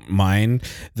honestly don't mind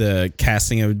the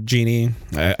casting of Genie.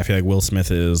 I feel like Will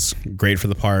Smith is great for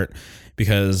the part,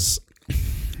 because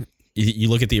you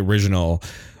look at the original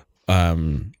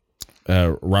Robin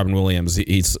Williams.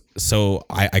 He's so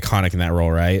iconic in that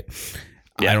role, right?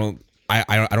 Yeah.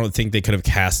 I don't think they could have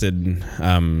casted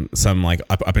some like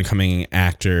up and coming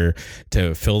actor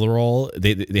to fill the role.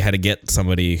 They had to get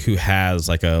somebody who has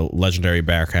like a legendary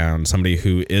background, somebody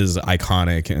who is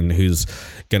iconic and who's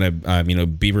gonna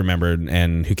be remembered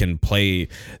and who can play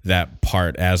that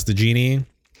part as the genie.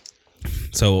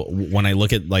 So when I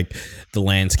look at like the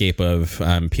landscape of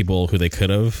people who they could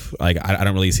have, like I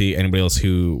don't really see anybody else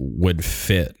who would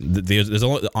fit. There's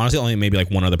honestly only maybe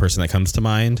like one other person that comes to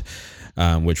mind.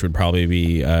 Which would probably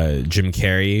be Jim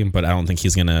Carrey, but I don't think he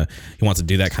wants to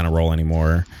do that kind of role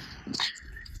anymore.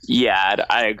 Yeah,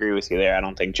 I agree with you there. I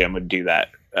don't think Jim would do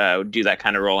that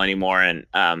kind of role anymore.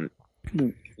 And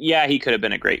yeah, he could have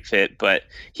been a great fit, but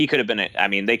he could have been.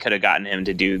 They could have gotten him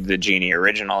to do the genie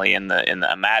originally in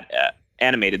the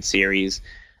animated series,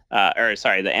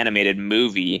 the animated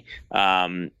movie.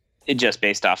 Just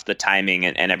based off the timing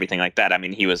and everything like that. I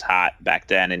mean, he was hot back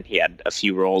then, and he had a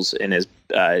few roles in his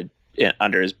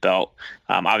under his belt.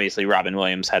 Obviously, Robin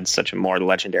Williams had such a more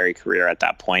legendary career at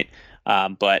that point.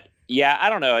 But yeah, I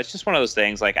don't know. It's just one of those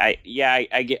things. Like I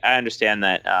understand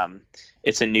that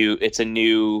it's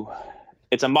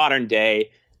a modern day.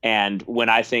 And when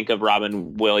I think of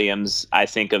Robin Williams, I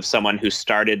think of someone who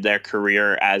started their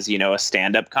career as, a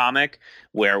stand-up comic,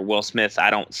 where Will Smith, I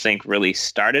don't think really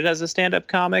started as a stand-up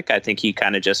comic. I think he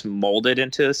kind of just molded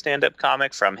into a stand-up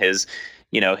comic from his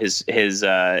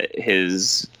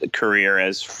career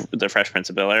as the Fresh Prince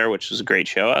of Bel-Air, which was a great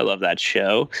show. I love that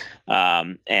show.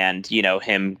 And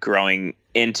him growing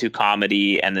into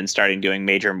comedy and then starting doing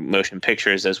major motion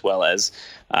pictures, as well as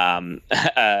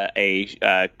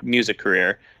a music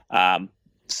career.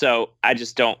 So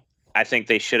I think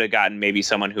they should have gotten maybe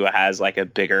someone who has like a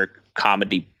bigger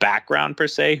comedy background per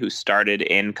se, who started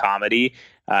in comedy,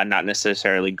 not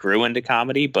necessarily grew into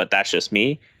comedy, but that's just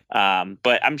me.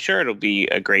 But I'm sure it'll be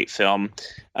a great film.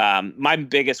 My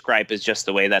biggest gripe is just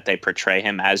the way that they portray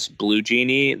him as Blue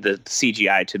Genie. The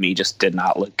CGI to me just did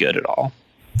not look good at all.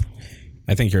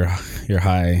 I think you're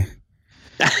high.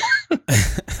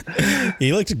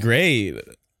 He looked great.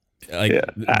 Like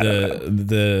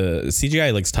the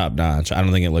CGI looks top notch. I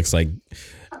don't think it looks like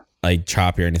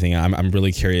choppy or anything. I'm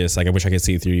really curious. Like I wish I could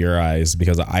see through your eyes,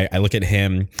 because I look at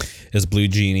him as Blue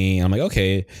Genie and I'm like,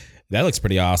 okay, that looks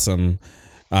pretty awesome.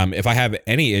 If I have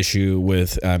any issue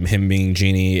with him being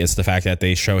Genie, it's the fact that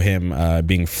they show him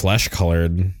being flesh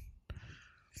colored.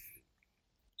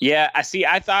 Yeah, I see.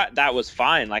 I thought that was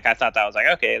fine. Like, I thought that was like,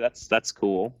 okay, that's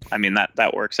cool. I mean,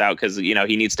 that works out because he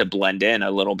needs to blend in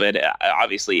a little bit.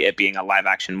 Obviously, it being a live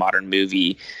action modern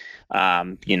movie,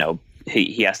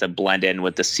 he has to blend in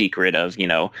with the secret of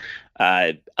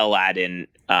Aladdin.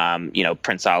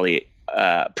 Prince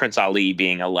Ali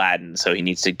being Aladdin, so he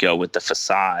needs to go with the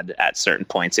facade at certain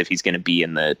points if he's going to be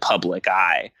in the public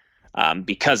eye.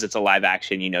 Because it's a live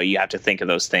action, you have to think of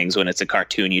those things. When it's a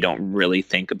cartoon, you don't really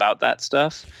think about that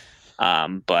stuff.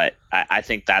 But I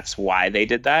think that's why they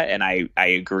did that, and I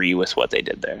agree with what they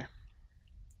did there.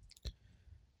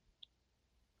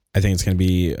 I think it's going to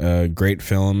be a great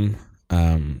film.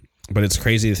 But it's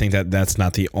crazy to think that that's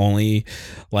not the only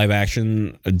live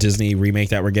action Disney remake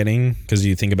that we're getting. Because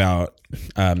you think about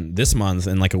this month,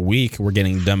 in like a week, we're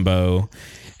getting Dumbo.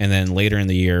 And then later in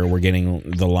the year, we're getting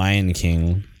The Lion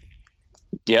King.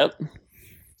 Yep.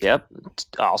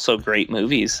 Also great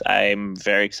movies. I'm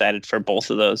very excited for both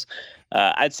of those.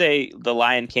 I'd say The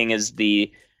Lion King is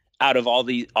out of all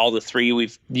the three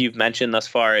you've mentioned thus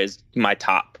far, is my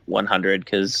top 100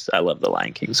 because I love The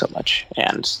Lion King so much,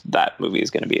 and that movie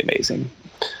is going to be amazing.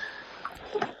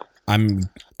 I'm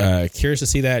curious to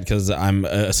see that because I'm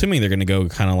assuming they're going to go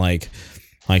kind of like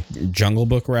Jungle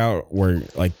Book route, where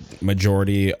like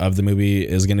majority of the movie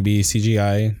is going to be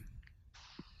CGI.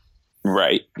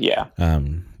 Right. Yeah.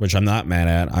 Which I'm not mad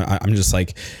at. I'm just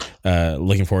like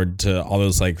looking forward to all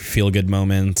those like feel good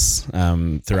moments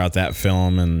throughout that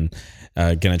film, and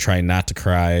gonna try not to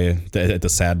cry at the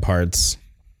sad parts.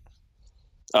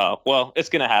 Oh well, it's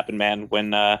gonna happen, man.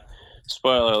 When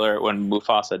spoiler alert, when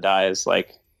Mufasa dies,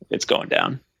 like it's going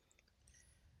down.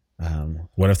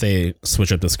 What if they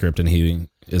switch up the script and he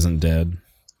isn't dead?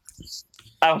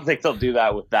 I don't think they'll do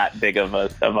that with that big of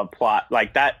a plot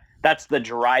like that. That's the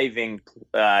driving,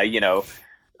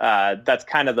 that's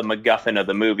kind of the MacGuffin of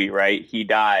the movie, right? He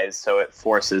dies, so it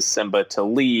forces Simba to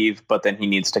leave, but then he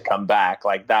needs to come back.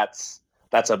 Like that's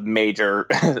a major,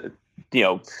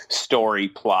 story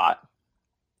plot.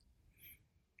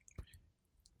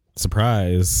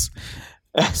 Surprise.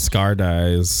 Scar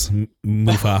dies.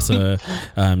 Mufasa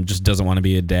just doesn't want to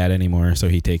be a dad anymore, so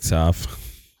he takes off.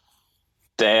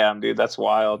 Damn, dude, that's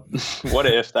wild. What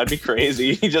if? That'd be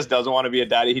crazy. He just doesn't want to be a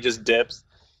daddy. He just dips.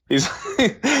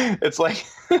 It's like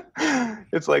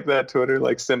that Twitter.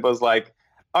 Like Simba's like,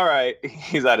 all right,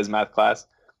 he's at his math class.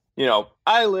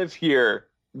 I live here.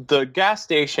 The gas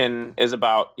station is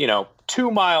about 2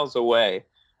 miles away.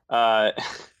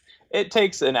 It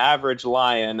takes an average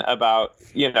lion about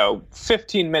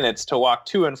 15 minutes to walk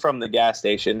to and from the gas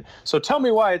station. So tell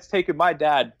me why it's taken my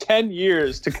dad 10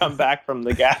 years to come back from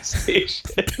the gas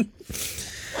station.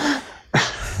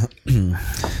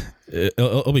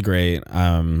 It'll be great.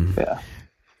 Yeah.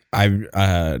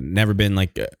 I've never been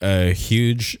like a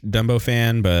huge Dumbo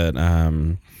fan, but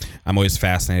I'm always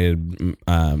fascinated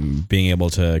being able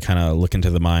to kind of look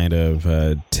into the mind of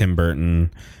Tim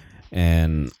Burton,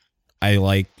 and I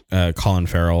like Colin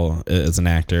Farrell as an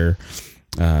actor.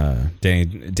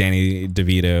 Danny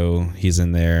DeVito, he's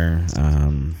in there.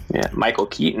 Michael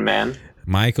Keaton, man.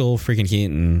 Michael freaking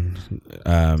Keaton.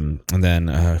 And then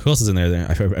who else is in there?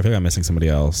 I feel like I'm missing somebody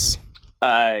else.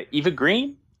 Eva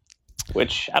Green,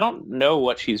 which I don't know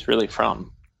what she's really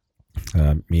from.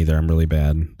 Me either. I'm really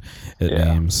bad at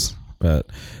names, but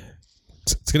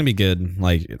it's gonna be good.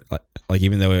 Like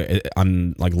even though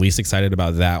I'm like least excited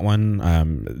about that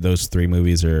one, those three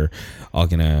movies are all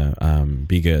gonna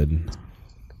be good.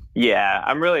 Yeah,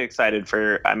 I'm really excited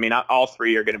all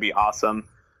three are gonna be awesome.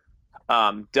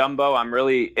 Dumbo, I'm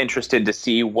really interested to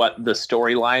see how the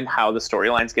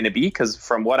storyline's going to be, because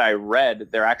from what I read,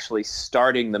 they're actually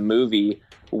starting the movie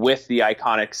with the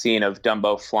iconic scene of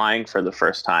Dumbo flying for the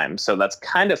first time. So that's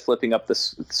kind of flipping up the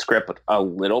script a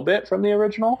little bit from the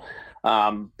original.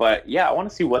 But yeah, I want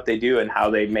to see what they do and how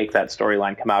they make that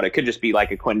storyline come out. It could just be like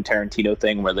a Quentin Tarantino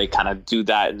thing where they kind of do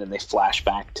that and then they flash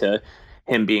back to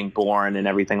him being born and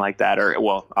everything like that. Or,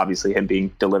 well, obviously him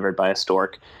being delivered by a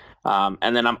stork.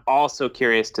 And then I'm also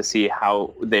curious to see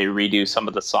how they redo some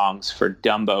of the songs for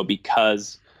Dumbo,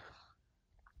 because,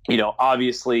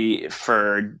 obviously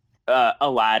for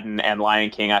Aladdin and Lion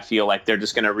King, I feel like they're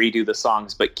just going to redo the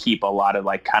songs, but keep a lot of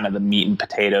like kind of the meat and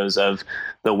potatoes of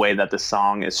the way that the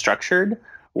song is structured.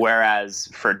 Whereas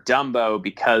for Dumbo,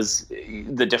 because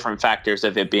the different factors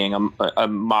of it being a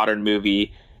modern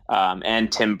movie, and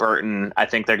Tim Burton, I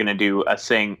think they're going to do a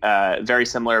thing very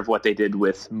similar of what they did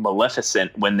with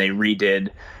Maleficent when they redid.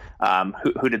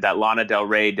 Who did that? Lana Del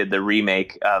Rey did the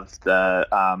remake of the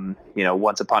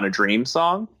Once Upon a Dream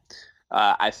song.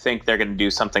 I think they're going to do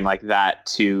something like that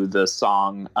to the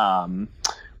song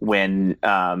when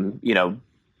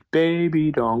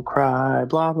baby, don't cry,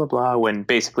 blah, blah, blah, when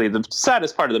basically the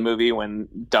saddest part of the movie when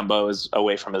Dumbo is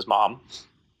away from his mom.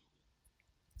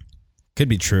 Could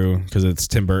be true because it's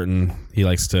Tim Burton. He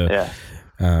likes to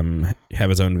have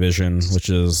his own vision, which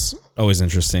is always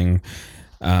interesting.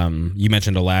 You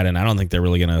mentioned Aladdin. I don't think they're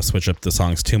really going to switch up the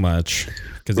songs too much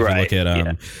because if you look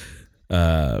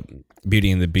at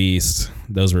Beauty and the Beast,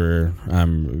 those were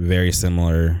very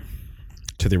similar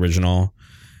to the original.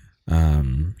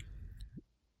 And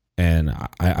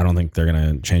I don't think they're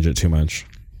going to change it too much.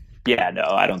 Yeah, no,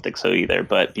 I don't think so either.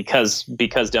 But because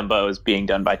Dumbo is being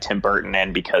done by Tim Burton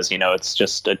and because, you know, it's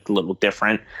just a little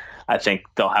different, I think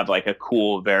they'll have like a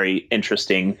cool, very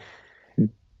interesting,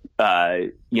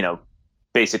 you know,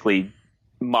 basically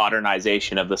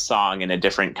modernization of the song in a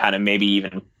different kind of maybe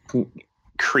even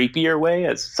creepier way,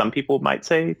 as some people might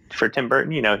say, for Tim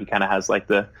Burton. You know, he kind of has like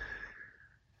the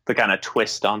kind of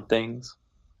twist on things.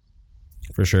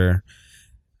 For sure.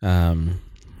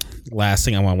 Last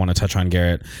thing I want to touch on,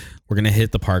 Garrett, we're going to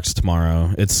hit the parks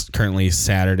tomorrow. It's currently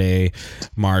Saturday,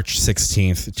 March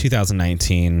 16th,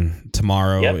 2019.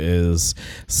 Tomorrow is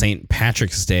St.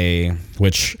 Patrick's Day,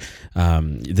 which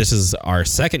this is our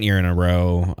second year in a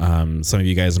row. Some of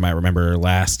you guys might remember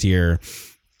last year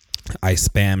I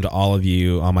spammed all of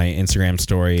you on my Instagram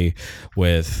story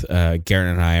with Garrett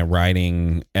and I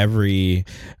riding every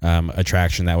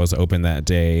attraction that was open that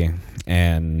day.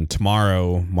 And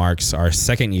tomorrow marks our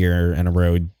second year in a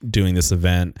row doing this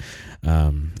event.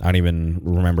 I don't even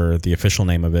remember the official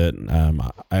name of it.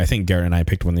 I think Garrett and I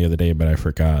picked one the other day, but I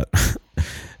forgot.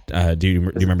 Do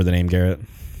you remember the name, Garrett?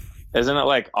 Isn't it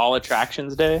like All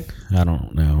Attractions Day? I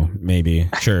don't know. Maybe.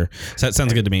 Sure. So that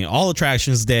sounds good to me. All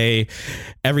Attractions Day,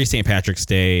 every St. Patrick's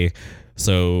Day.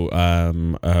 So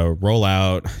roll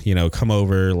out, you know, come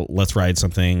over, let's ride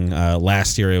something.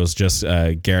 Last year it was just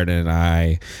Garrett and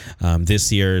I.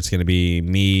 This year it's going to be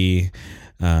me,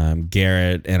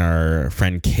 Garrett, and our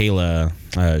friend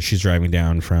Kayla. She's driving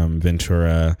down from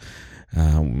Ventura.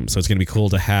 So it's going to be cool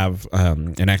to have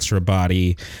an extra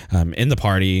body in the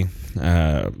party.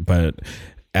 But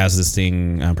as this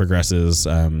thing progresses,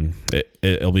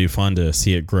 it'll be fun to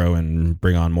see it grow and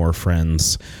bring on more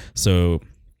friends. So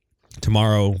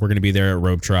tomorrow we're going to be there at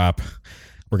Rope Drop.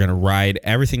 We're going to ride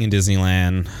everything in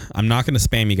Disneyland. I'm not going to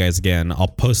spam you guys again. I'll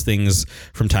post things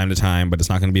from time to time, but it's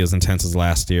not going to be as intense as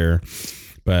last year.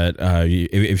 But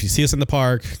if you see us in the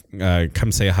park,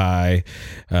 come say hi.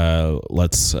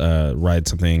 Let's ride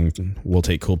something. We'll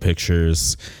take cool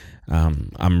pictures.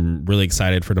 I'm really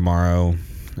excited for tomorrow.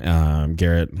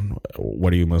 Garrett,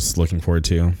 what are you most looking forward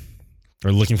to?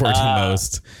 Or looking forward to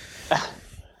most?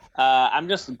 I'm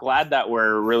just glad that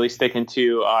we're really sticking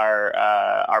to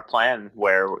our plan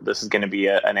where this is going to be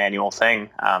an annual thing,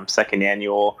 second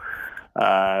annual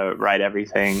Ride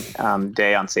Everything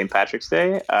day on St. Patrick's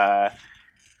Day.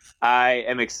 I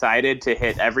am excited to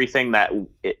hit everything that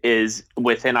is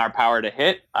within our power to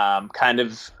hit. Kind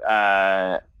of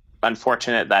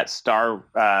unfortunate that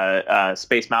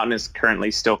Space Mountain is currently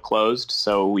still closed,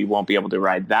 so we won't be able to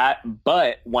ride that.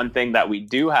 But one thing that we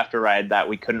do have to ride that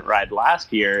we couldn't ride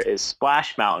last year is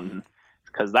Splash Mountain,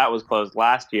 because that was closed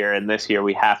last year, and this year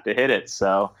we have to hit it.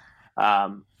 So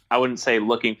I wouldn't say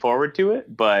looking forward to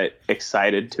it, but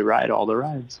excited to ride all the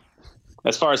rides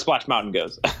as far as Splash Mountain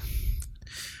goes.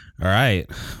 All right.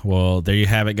 Well, there you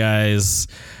have it, guys.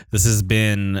 This has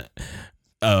been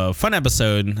a fun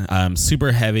episode,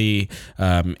 super heavy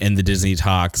in the Disney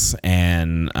talks,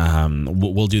 and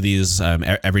we'll do these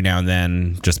every now and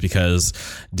then just because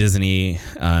Disney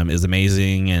is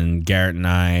amazing, and Garrett and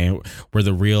I, we're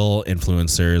the real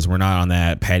influencers. We're not on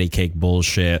that patty cake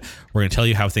bullshit. We're going to tell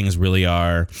you how things really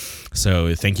are.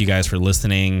 So thank you guys for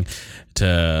listening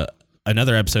to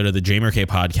another episode of the JMRK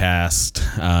podcast,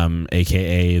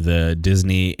 aka the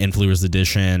Disney Influencers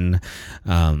Edition.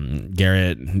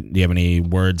 Garrett, do you have any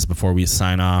words before we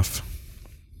sign off?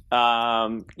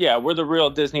 Yeah, we're the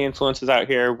real Disney influencers out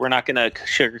here. We're not going to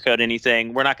sugarcoat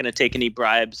anything. We're not going to take any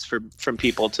bribes from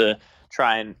people to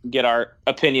try and get our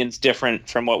opinions different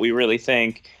from what we really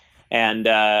think. And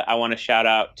I want to shout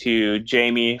out to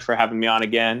Jamie for having me on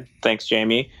again. Thanks,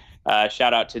 Jamie.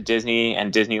 Shout out to Disney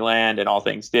and Disneyland and all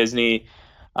things Disney.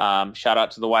 Shout out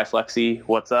to the wife Lexi.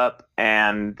 What's up?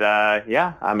 And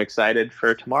yeah, I'm excited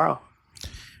for tomorrow.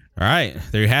 All right,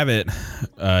 there you have it.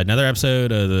 Another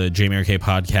episode of the JMRK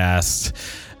podcast.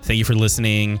 Thank you for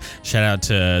listening. Shout out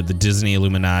to the Disney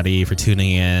Illuminati for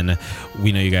tuning in.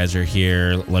 We know you guys are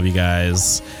here. Love you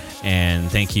guys. And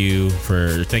thank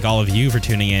all of you for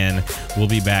tuning in. We'll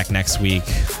be back next week.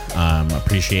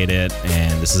 Appreciate it.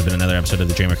 And this has been another episode of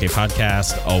the JMRK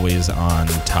podcast, always on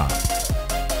top.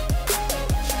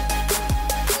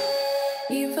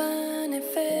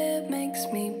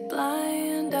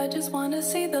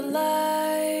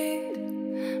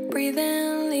 Breathe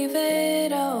in, leave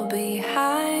it all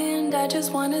behind. I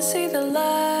just wanna see the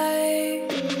light.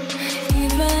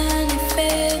 Even if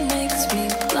it makes me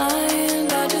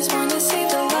blind, I just wanna see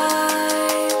the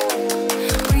light.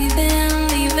 Breathe in,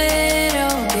 leave it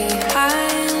all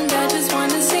behind. I just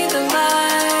wanna see the light.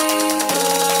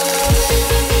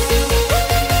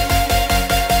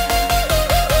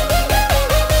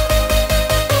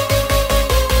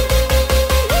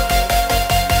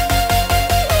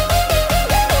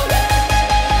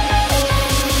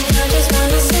 I just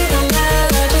wanna see the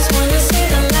light. I just wanna see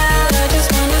the light. I just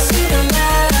wanna see the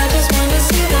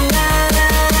light.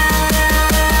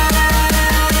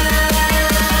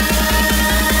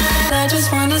 I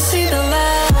just wanna see the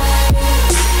light.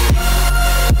 I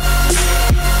just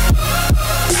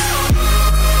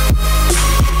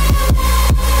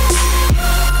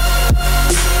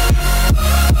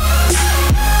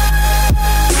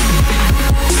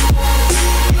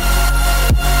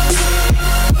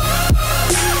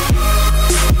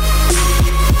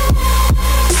wanna see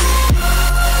the light.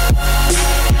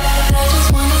 I just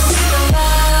wanna see the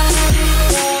light.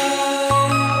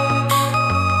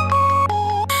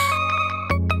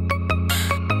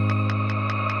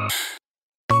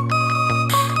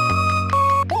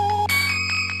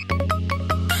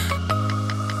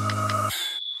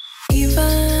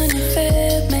 Even if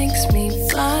it makes me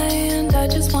blind, I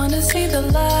just wanna see the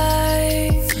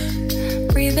light.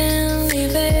 Breathe in,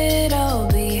 leave it all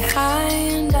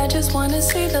behind. I just wanna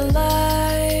see the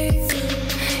light.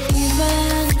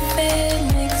 Even if it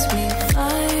makes me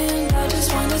blind, I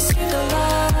just wanna see the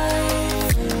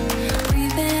light.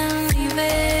 Breathe in, leave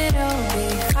it all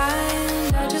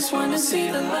behind. I just wanna see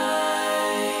the light.